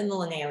plants within the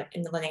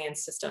Linnaean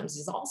systems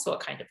is also a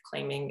kind of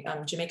claiming.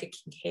 Jamaica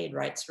Kincaid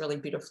writes really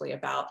beautifully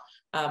about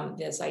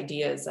these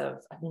ideas of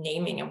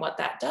naming and what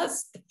that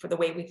does for the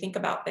way we think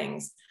about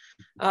things.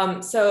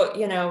 But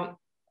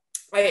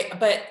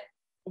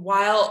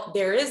while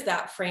there is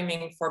that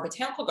framing for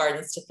botanical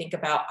gardens to think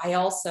about, I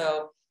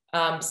also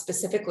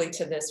specifically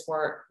to this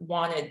work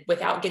wanted,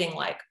 without getting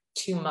like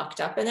too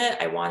mucked up in it,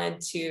 I wanted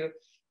to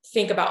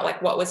think about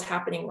like what was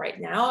happening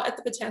right now at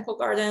the botanical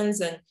gardens,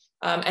 and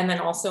then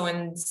also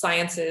in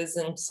sciences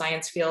and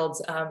science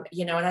fields,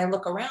 and I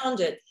look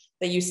around at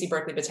the UC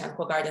Berkeley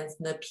Botanical Gardens,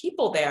 and the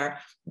people there,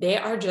 they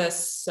are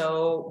just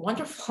so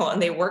wonderful, and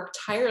they work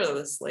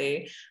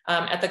tirelessly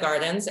at the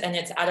gardens, and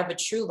it's out of a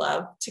true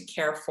love to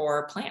care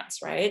for plants,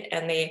 right?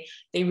 And they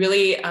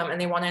really, and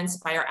they want to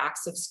inspire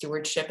acts of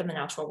stewardship in the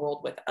natural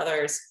world with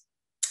others.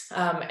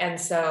 And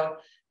so,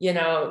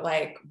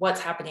 like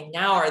what's happening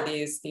now are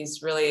these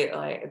really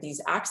like these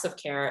acts of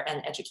care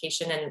and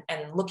education,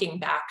 and looking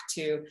back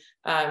to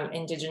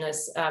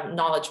indigenous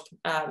knowledge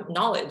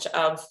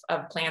of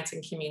plants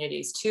and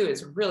communities too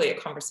is really a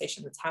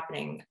conversation that's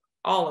happening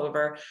all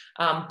over,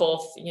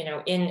 both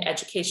in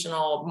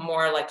educational,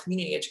 more like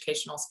community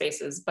educational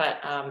spaces, but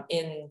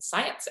in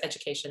science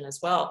education as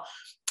well.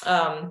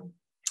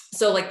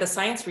 So like the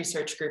science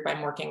research group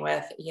I'm working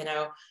with,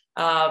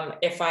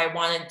 if I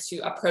wanted to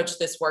approach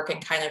this work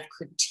and kind of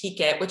critique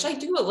it, which I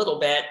do a little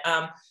bit,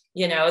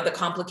 the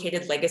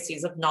complicated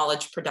legacies of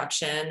knowledge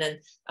production and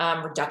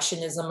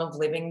reductionism of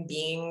living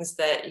beings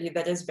that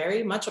is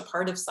very much a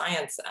part of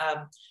science,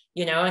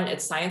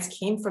 and science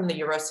came from the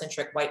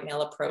Eurocentric white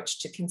male approach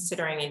to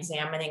considering,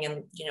 examining,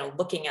 and,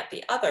 looking at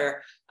the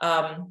other,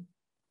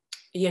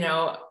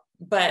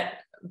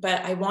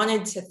 but I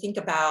wanted to think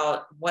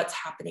about what's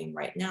happening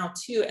right now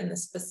too. And the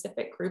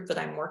specific group that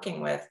I'm working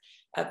with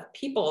of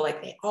people,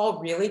 like they all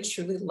really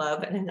truly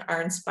love and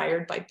are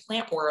inspired by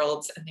plant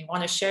worlds, and they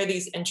want to share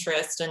these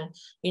interests and,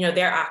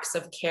 their acts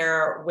of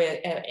care with,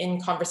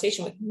 in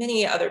conversation with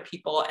many other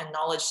people and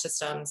knowledge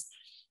systems.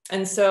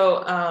 And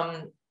so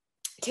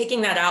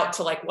taking that out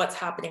to like what's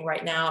happening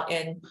right now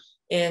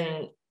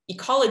in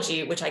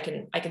ecology, which I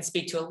can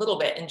speak to a little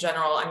bit in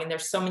general. I mean,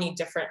 there's so many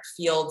different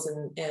fields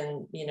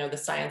in the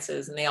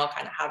sciences, and they all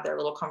kind of have their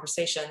little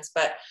conversations,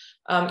 but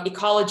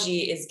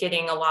ecology is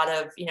getting a lot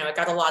of, it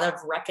got a lot of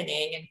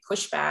reckoning and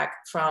pushback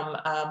from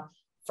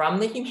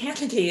the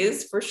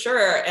humanities for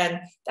sure.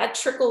 And that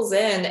trickles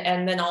in.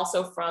 And then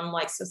also from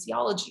like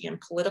sociology and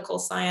political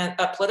science,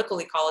 political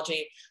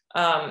ecology,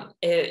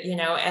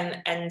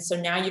 and so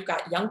now you've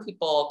got young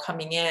people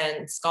coming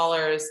in,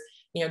 scholars,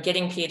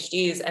 getting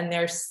PhDs, and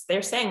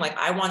they're saying like,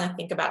 I want to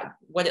think about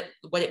what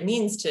it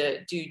means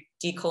to do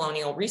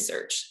decolonial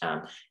research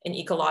in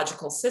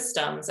ecological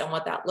systems and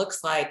what that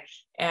looks like.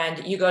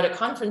 And you go to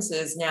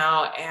conferences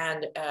now,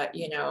 and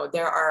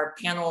there are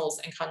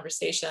panels and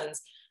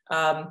conversations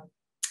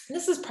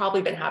this has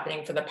probably been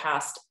happening for the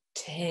past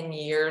 10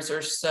 years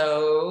or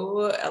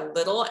so, a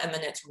little, and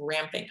then it's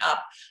ramping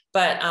up.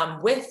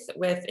 But with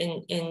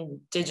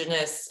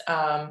indigenous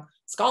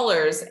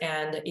scholars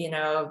and, you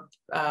know,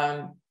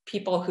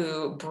 people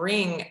who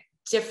bring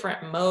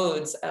different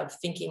modes of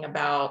thinking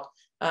about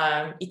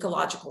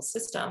ecological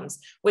systems,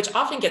 which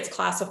often gets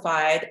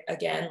classified,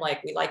 again,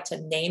 like we like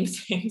to name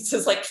things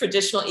as like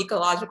traditional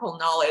ecological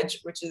knowledge,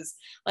 which is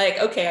like,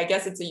 okay, I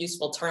guess it's a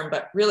useful term,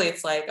 but really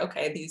it's like,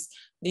 okay, these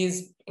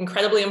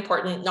incredibly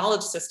important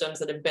knowledge systems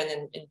that have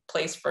been in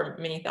place for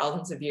many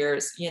thousands of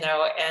years, you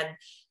know,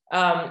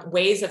 and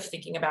ways of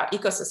thinking about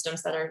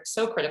ecosystems that are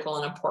so critical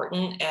and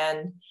important,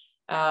 and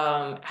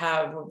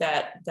have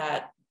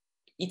that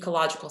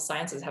ecological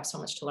sciences have so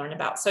much to learn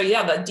about. So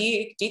yeah,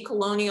 the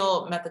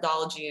decolonial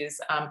methodologies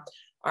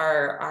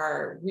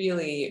are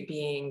really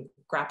being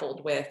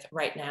grappled with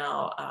right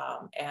now,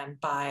 and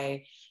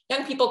by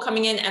young people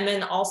coming in, and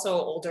then also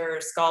older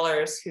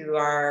scholars who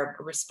are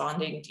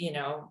responding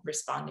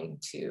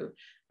to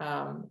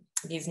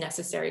these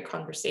necessary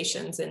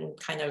conversations and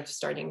kind of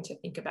starting to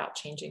think about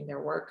changing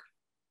their work.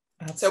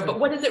 Absolutely. So, but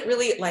what does it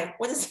really, like,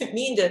 what does it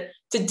mean to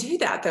do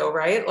that though,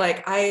 right?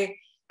 Like,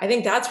 I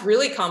think that's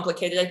really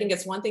complicated. I think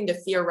it's one thing to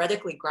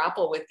theoretically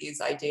grapple with these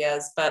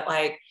ideas, but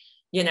like,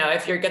 you know,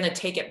 if you're going to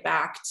take it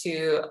back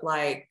to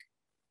like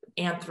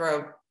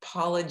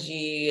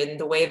anthropology and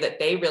the way that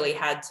they really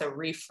had to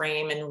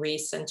reframe and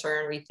recenter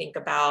and rethink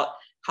about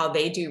how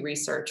they do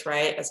research,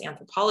 right, as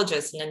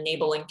anthropologists, and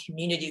enabling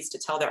communities to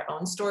tell their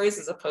own stories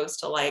as opposed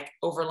to like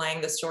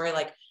overlaying the story,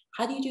 like,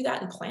 how do you do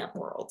that in plant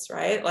worlds,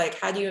 right? Like,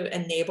 how do you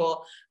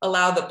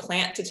allow the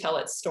plant to tell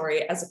its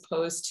story as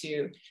opposed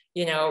to,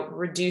 you know,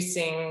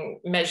 reducing,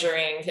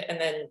 measuring,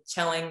 and then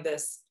telling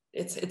this?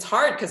 It's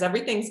hard because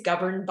everything's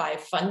governed by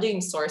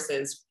funding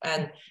sources,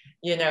 and,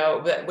 you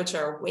know, which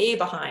are way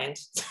behind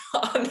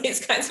on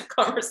these kinds of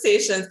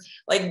conversations,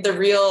 like the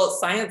real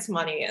science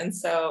money. And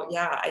so,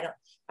 yeah,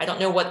 I don't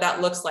know what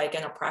that looks like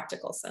in a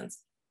practical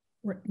sense.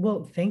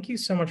 Well, thank you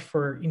so much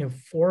for, you know,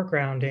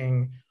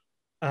 foregrounding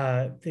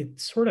the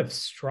sort of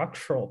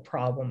structural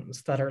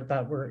problems that are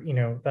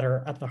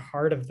at the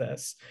heart of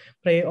this.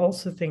 But I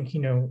also think,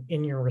 you know,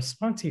 in your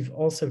response, you've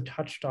also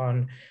touched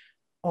on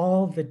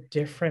all the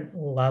different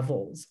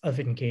levels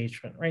of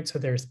engagement, right? So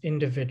there's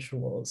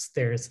individuals,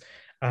 there's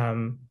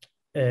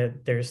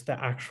the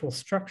actual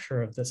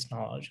structure of this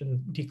knowledge and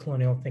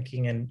decolonial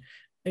thinking, and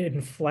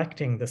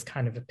inflecting this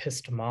kind of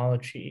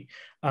epistemology,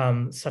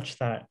 such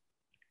that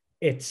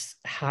it's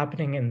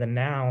happening in the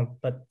now,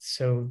 but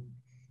so,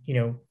 you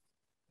know,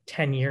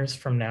 10 years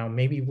from now,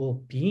 maybe we'll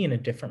be in a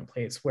different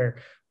place where,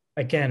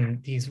 again,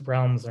 these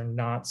realms are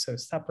not so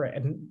separate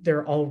and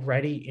they're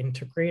already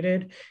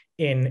integrated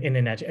in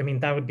an edge. I mean,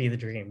 that would be the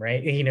dream,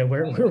 right? You know,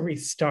 where we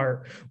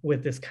start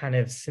with this kind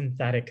of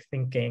synthetic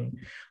thinking.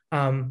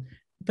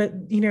 But,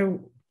 you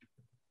know,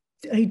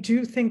 I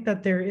do think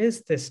that there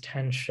is this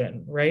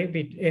tension, right,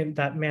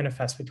 that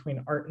manifests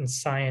between art and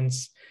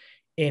science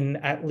in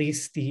at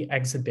least the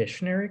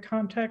exhibitionary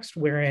context,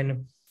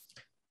 wherein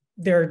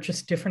there are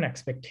just different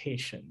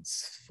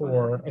expectations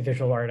for a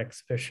visual art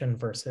exhibition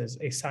versus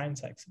a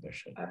science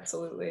exhibition.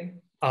 Absolutely.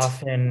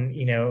 Often,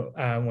 you know,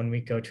 when we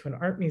go to an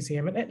art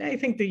museum, and I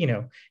think that, you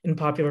know, in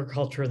popular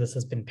culture, this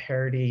has been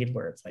parodied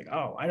where it's like,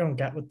 oh, I don't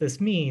get what this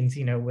means,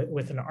 you know,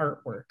 with an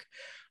artwork.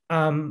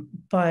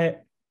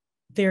 But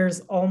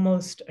there's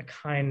almost a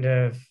kind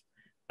of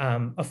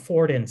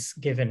affordance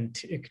given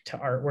to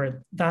art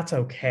where that's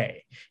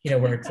okay, you know,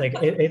 where it's like,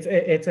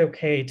 it's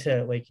okay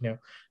to, like, you know,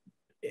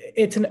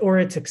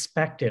 it's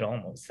expected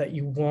almost that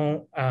you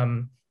won't,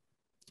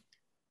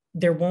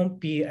 there won't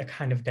be a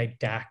kind of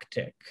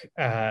didactic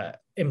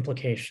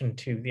implication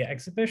to the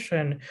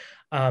exhibition.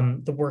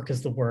 The work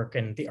is the work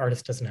and the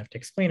artist doesn't have to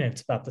explain it.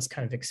 It's about this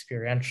kind of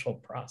experiential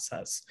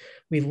process.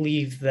 We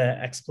leave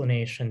the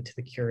explanation to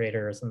the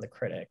curators and the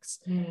critics.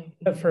 Mm-hmm.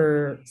 But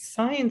for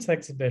science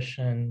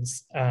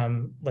exhibitions,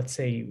 let's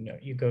say, you know,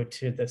 you go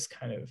to this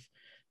kind of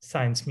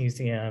science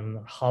museum,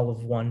 Hall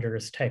of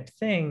Wonders type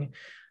thing,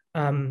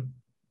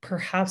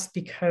 perhaps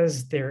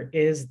because there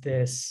is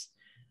this,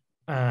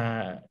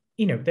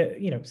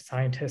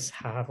 scientists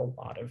have a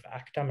lot of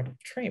academic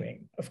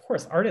training. Of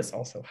course, artists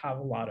also have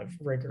a lot of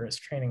rigorous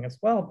training as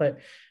well. But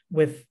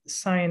with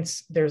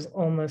science, there's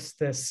almost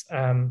this,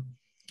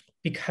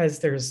 because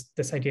there's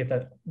this idea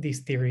that these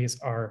theories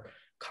are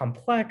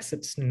complex,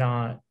 it's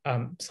not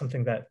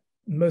something that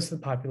most of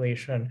the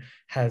population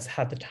has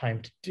had the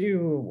time to do,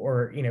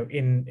 or, you know,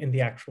 in the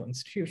actual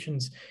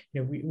institutions,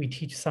 you know, we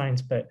teach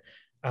science, but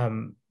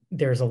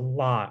there's a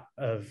lot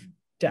of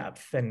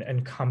depth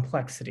and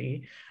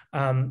complexity.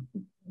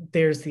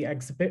 There's the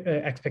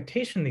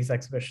expectation in these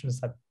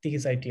exhibitions that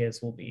these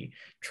ideas will be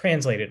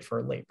translated for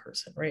a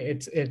layperson, right?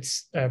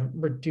 It's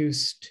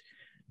reduced,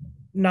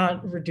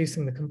 not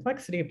reducing the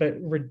complexity, but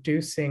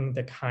reducing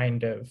the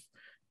kind of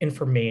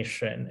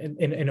information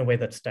in a way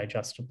that's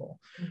digestible.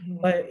 Mm-hmm.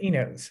 But, you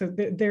know, so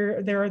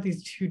there are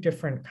these two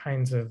different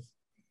kinds of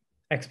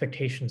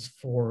expectations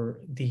for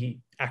the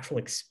actual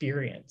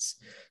experience.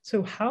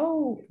 So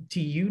how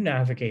do you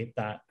navigate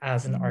that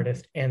as an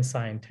artist and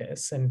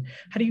scientist? And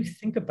how do you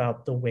think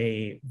about the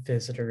way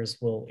visitors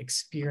will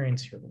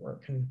experience your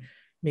work? And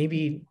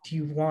maybe do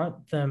you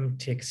want them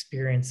to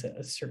experience it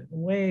a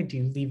certain way? Do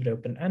you leave it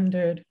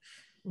open-ended?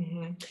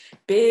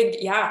 Big,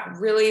 yeah,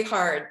 really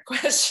hard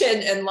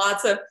question, and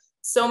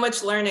so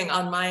much learning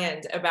on my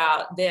end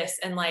about this,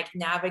 and like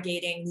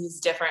navigating these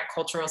different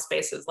cultural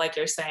spaces, like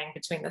you're saying,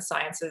 between the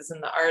sciences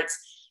and the arts.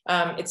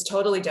 It's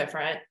totally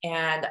different.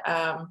 And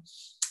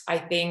I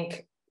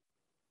think,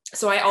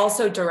 so I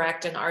also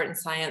direct an art and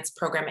science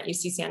program at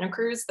UC Santa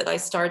Cruz that I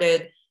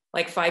started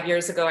like 5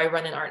 years ago. I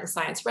run an art and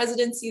science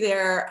residency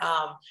there.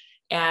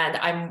 And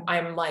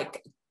I'm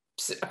like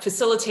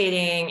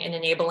facilitating and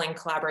enabling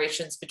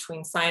collaborations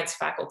between science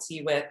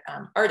faculty with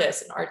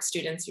artists and art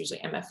students, usually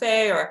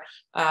MFA or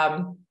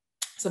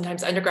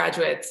sometimes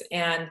undergraduates.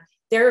 And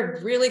they're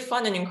really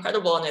fun and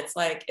incredible. And it's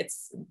like,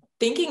 it's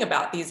thinking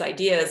about these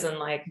ideas and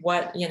like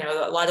what, you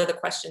know, a lot of the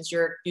questions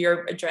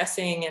you're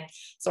addressing. And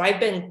so I've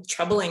been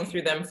troubling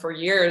through them for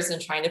years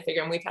and trying to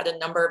figure, and we've had a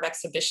number of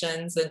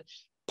exhibitions, and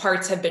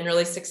parts have been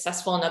really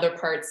successful, and other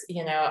parts,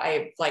 you know,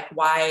 I like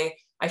why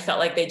I felt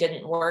like they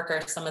didn't work,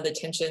 or some of the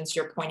tensions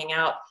you're pointing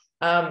out.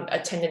 A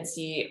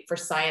tendency for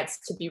science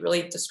to be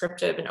really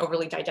descriptive and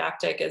overly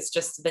didactic is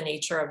just the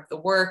nature of the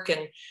work.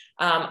 And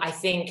I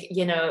think,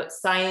 you know,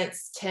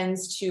 science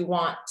tends to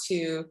want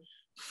to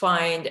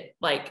find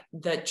like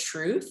the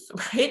truth,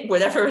 right?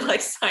 Whatever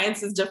like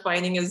science is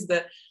defining as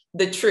the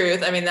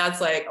truth. I mean,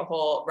 that's like a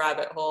whole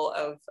rabbit hole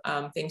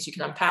of things you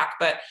can unpack.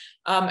 But,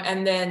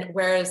 and then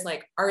whereas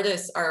like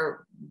artists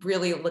are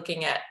really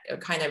looking at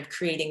kind of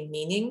creating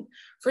meaning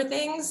for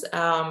things.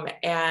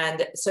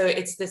 And so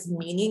it's this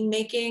meaning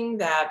making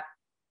that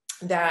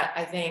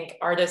I think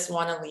artists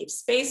want to leave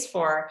space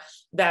for,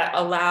 that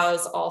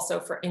allows also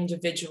for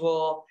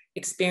individual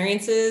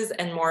experiences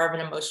and more of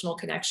an emotional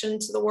connection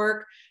to the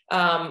work.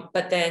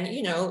 But then,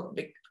 you know,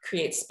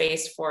 create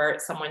space for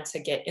someone to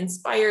get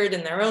inspired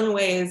in their own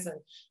ways. And,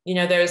 you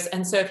know,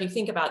 and so if you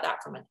think about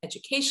that from an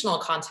educational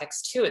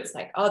context too, it's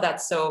like, oh,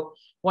 that's so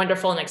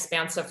wonderful and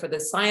expansive for the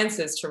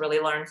sciences to really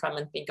learn from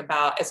and think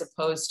about, as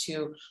opposed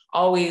to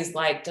always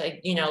like,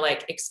 you know,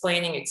 like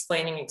explaining,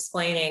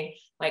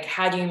 like,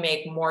 how do you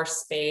make more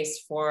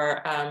space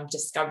for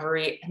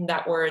discovery? And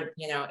that word,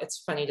 you know,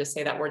 it's funny to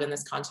say that word in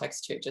this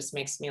context too. It just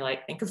makes me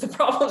like think of the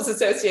problems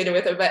associated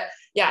with it. But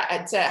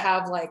yeah, to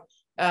have like,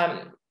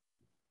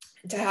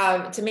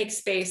 to make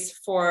space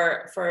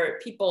for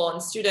people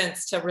and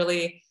students to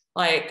really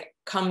like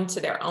come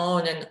to their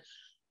own and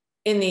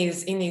in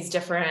these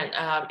different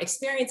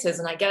experiences.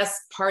 And I guess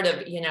part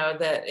of, you know,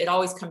 that it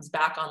always comes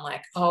back on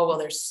like, oh, well,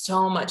 there's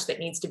so much that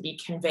needs to be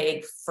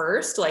conveyed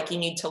first. Like you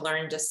need to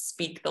learn to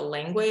speak the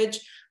language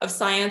of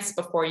science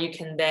before you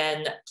can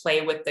then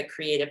play with the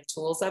creative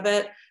tools of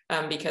it.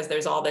 Because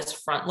there's all this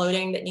front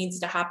loading that needs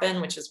to happen,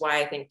 which is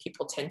why I think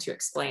people tend to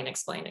explain.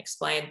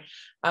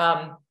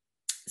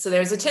 So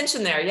there's a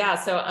tension there. Yeah.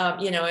 So,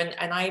 you know,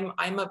 and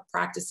I'm a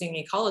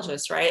practicing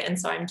ecologist, right? And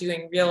so I'm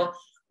doing real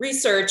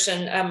research,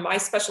 and I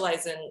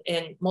specialize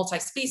in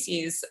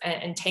multi-species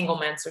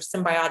entanglements or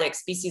symbiotic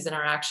species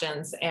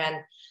interactions, and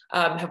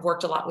have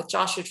worked a lot with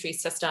Joshua tree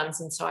systems.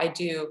 And so I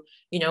do,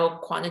 you know,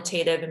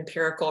 quantitative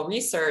empirical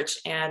research,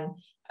 and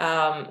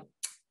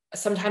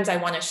sometimes I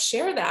want to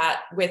share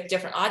that with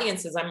different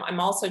audiences.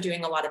 I'm also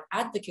doing a lot of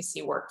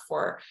advocacy work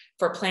for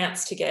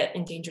plants to get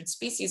endangered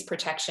species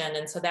protection.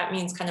 And so that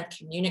means kind of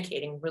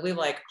communicating really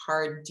like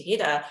hard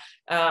data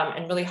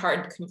and really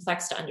hard,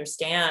 complex to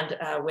understand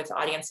with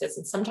audiences.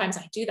 And sometimes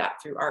I do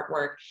that through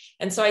artwork.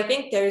 And so I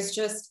think there's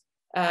just,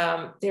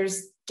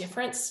 there's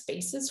different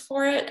spaces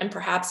for it. And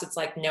perhaps it's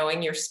like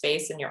knowing your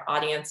space and your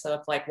audience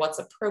of like what's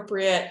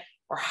appropriate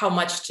or how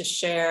much to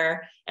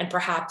share, and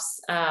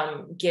perhaps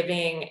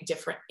giving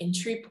different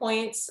entry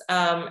points.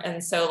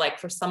 And so like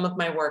for some of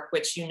my work,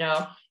 which, you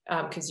know,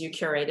 because you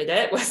curated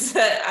it, was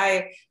that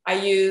I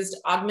used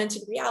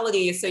augmented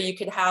reality. So you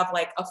could have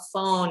like a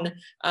phone,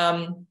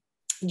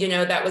 you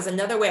know, that was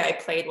another way I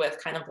played with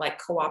kind of like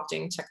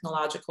co-opting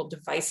technological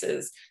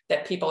devices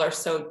that people are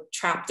so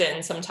trapped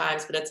in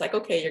sometimes, but it's like,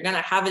 okay, you're going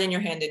to have it in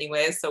your hand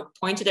anyways. So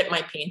point it at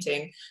my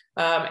painting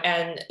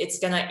and it's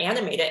going to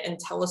animate it and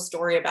tell a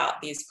story about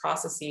these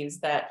processes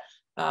that,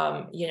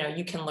 you know,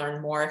 you can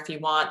learn more if you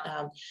want.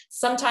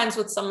 Sometimes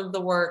with some of the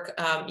work,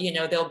 you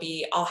know,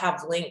 I'll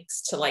have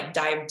links to like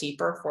dive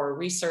deeper for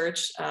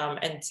research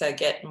and to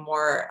get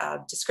more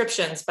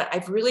descriptions, but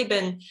I've really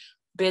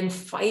been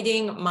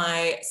fighting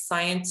my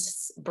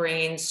science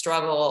brain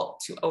struggle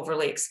to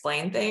overly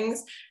explain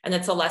things. And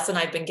it's a lesson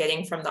I've been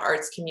getting from the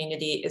arts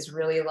community, is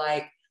really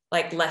like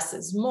less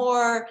is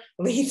more,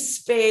 leave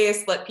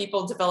space, let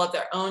people develop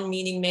their own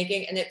meaning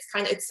making. And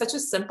it's such a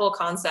simple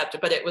concept,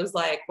 but it was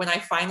like, when I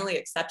finally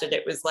accepted,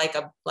 it was like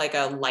a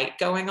light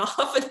going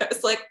off. And I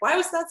was like, why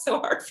was that so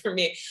hard for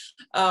me?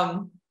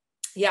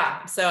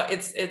 Yeah, so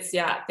it's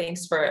yeah,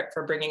 thanks for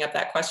bringing up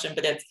that question,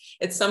 but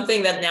it's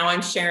something that now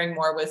I'm sharing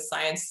more with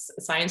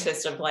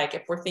scientists of like,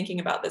 if we're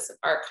thinking about this in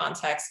art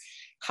context,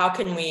 how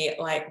can we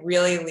like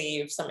really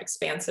leave some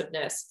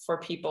expansiveness for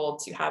people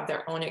to have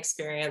their own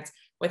experience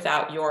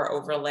without your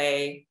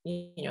overlay,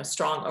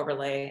 strong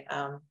overlay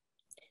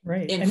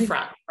right. in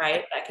front,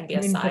 right? That can be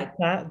a side.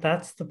 But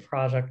that's the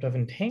project of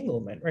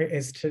entanglement, right?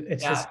 It's Yeah,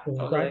 just to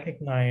totally.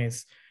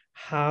 recognize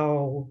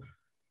how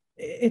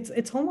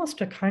it's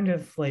almost a kind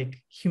of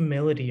like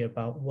humility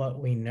about what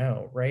we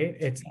know, right?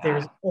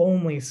 There's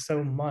only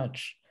so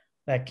much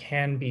that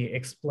can be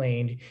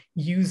explained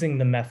using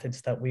the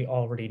methods that we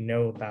already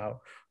know about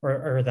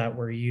or that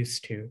we're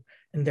used to.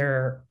 And there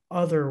are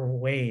other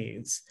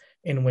ways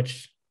in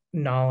which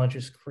knowledge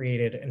is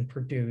created and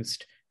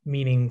produced,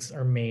 meanings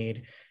are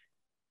made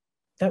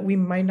that we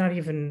might not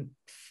even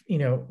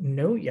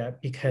know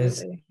yet, because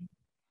Absolutely.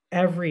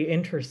 every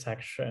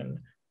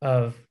intersection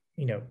of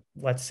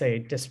let's say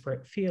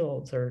disparate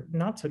fields or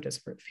not so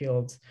disparate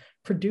fields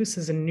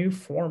produces a new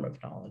form of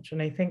knowledge.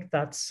 And I think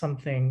that's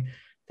something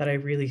that I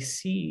really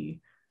see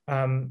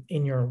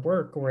in your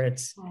work, where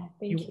it's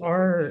you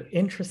are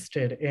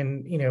interested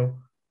in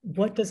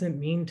what does it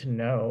mean to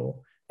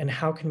know, and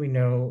how can we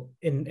know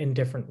in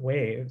different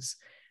ways.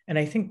 And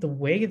I think the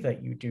way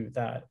that you do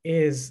that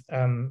is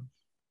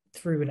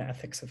through an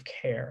ethics of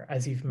care,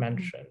 as you've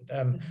mentioned,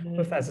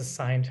 both as a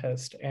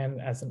scientist and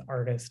as an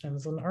artist, and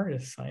as an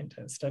artist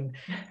scientist. And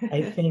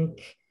I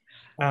think,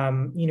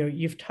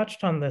 you've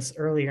touched on this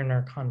earlier in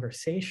our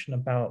conversation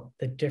about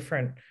the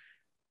different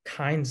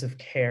kinds of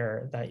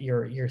care that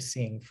you're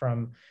seeing,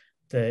 from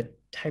the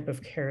type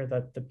of care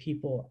that the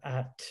people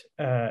at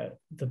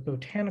the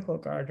botanical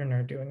garden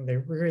are doing.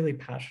 They're really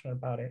passionate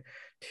about it,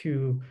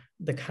 to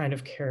the kind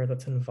of care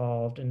that's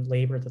involved in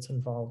labor, that's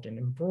involved in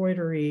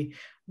embroidery.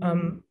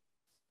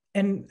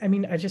 And I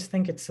mean, I just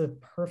think it's a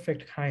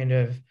perfect kind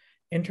of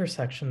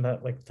intersection,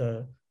 that like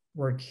the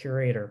word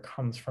curator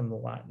comes from the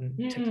Latin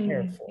to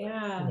care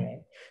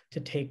for, to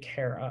take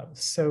care of.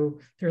 So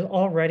there's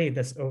already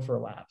this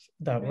overlap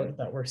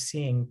that we're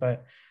seeing.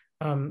 But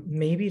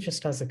maybe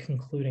just as a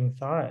concluding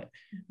thought,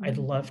 I'd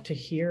love to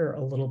hear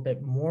a little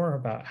bit more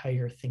about how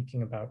you're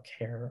thinking about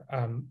care,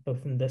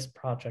 both in this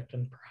project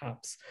and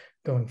perhaps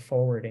going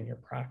forward in your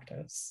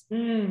practice.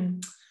 I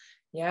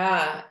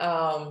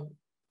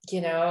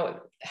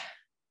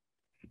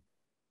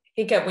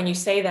think when you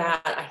say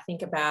that, I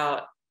think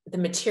about the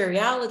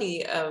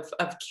materiality of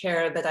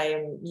care that I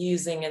am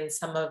using in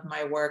some of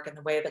my work, and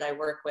the way that I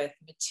work with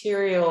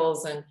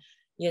materials. And,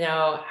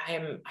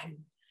 I'm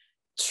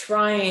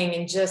trying,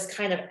 and just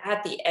kind of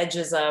at the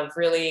edges of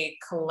really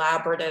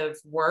collaborative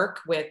work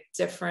with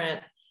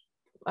different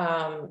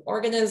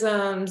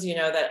organisms,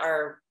 that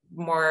are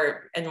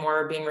more and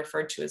more being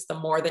referred to as the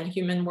more than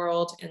human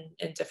world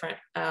in different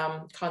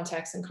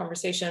contexts and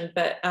conversation.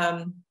 But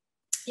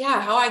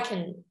how I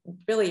can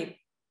really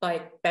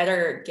like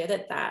better get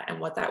at that, and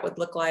what that would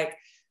look like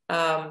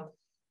to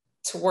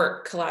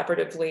work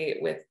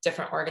collaboratively with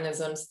different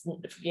organisms,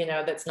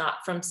 that's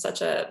not from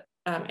such a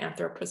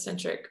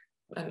anthropocentric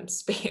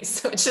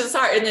space, which is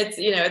hard. And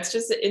it's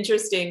just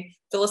interesting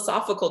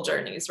philosophical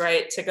journeys,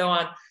 right, to go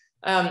on.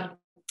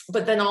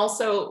 But then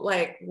also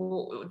like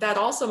that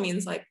also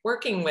means like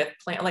working with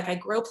plant, like I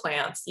grow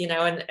plants, and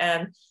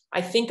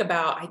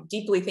I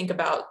deeply think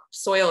about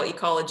soil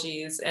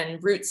ecologies and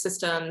root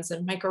systems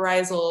and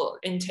mycorrhizal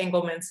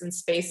entanglements and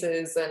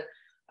spaces, and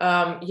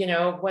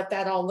what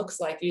that all looks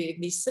like,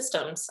 these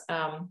systems,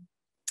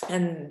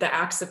 and the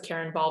acts of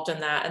care involved in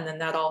that. And then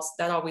that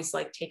always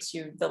like takes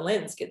you, the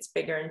lens gets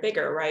bigger and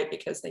bigger, right?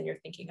 Because then you're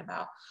thinking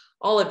about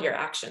all of your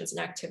actions and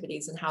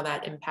activities and how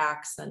that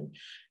impacts.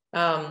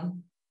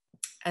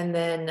 And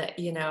then,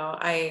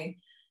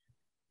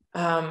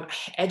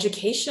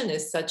 education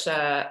is such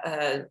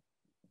a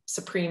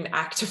supreme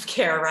act of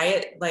care,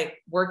 right? Like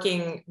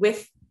working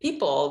with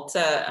people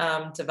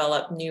to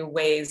develop new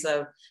ways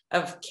of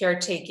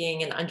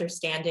caretaking and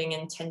understanding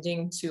and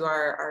tending to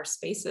our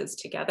spaces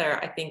together,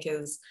 I think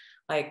is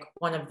like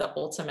one of the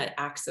ultimate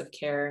acts of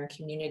care and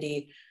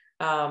community.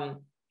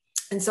 And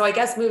so I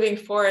guess moving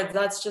forward,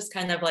 that's just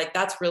kind of like,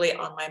 that's really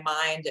on my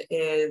mind,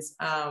 is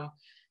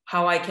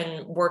how I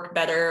can work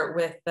better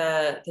with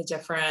the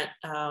different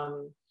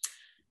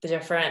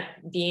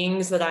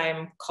beings that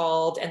I'm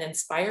called and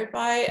inspired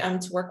by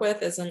to work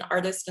with as an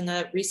artist and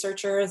a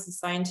researcher, as a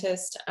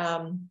scientist,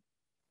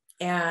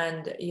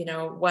 and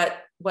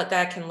what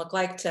that can look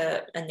like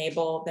to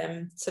enable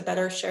them to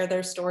better share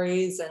their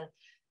stories and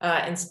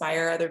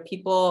inspire other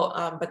people,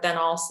 but then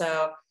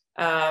also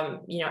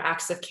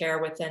acts of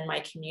care within my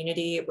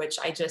community, which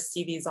I just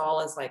see these all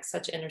as like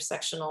such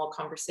intersectional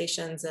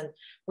conversations and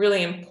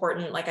really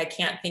important. Like I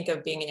can't think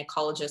of being an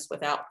ecologist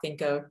without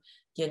thinking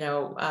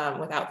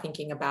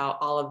about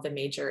all of the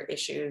major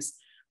issues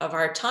of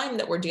our time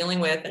that we're dealing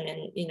with, and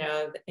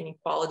the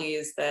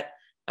inequalities that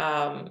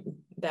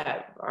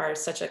are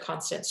such a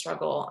constant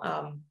struggle,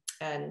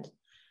 and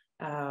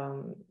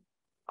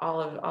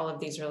all of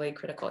these really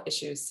critical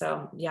issues.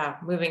 So yeah,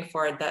 moving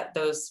forward, that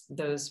those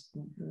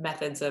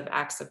methods of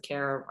acts of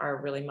care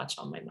are really much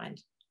on my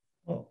mind.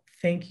 Well,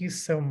 Thank you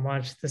so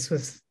much. This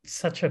was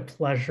such a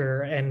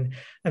pleasure. And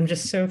I'm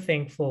just so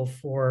thankful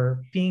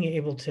for being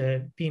able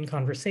to be in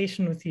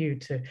conversation with you,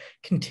 to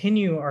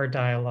continue our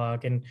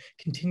dialogue and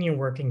continue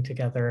working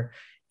together.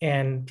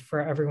 And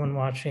for everyone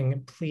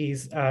watching,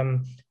 please,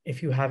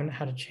 if you haven't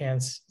had a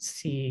chance,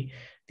 see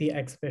the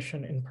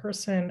exhibition in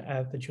person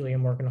at the Julia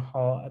Morgan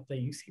Hall at the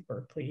UC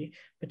Berkeley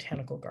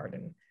Botanical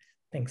Garden.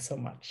 Thanks so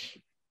much.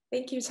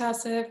 Thank you,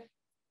 Tausif.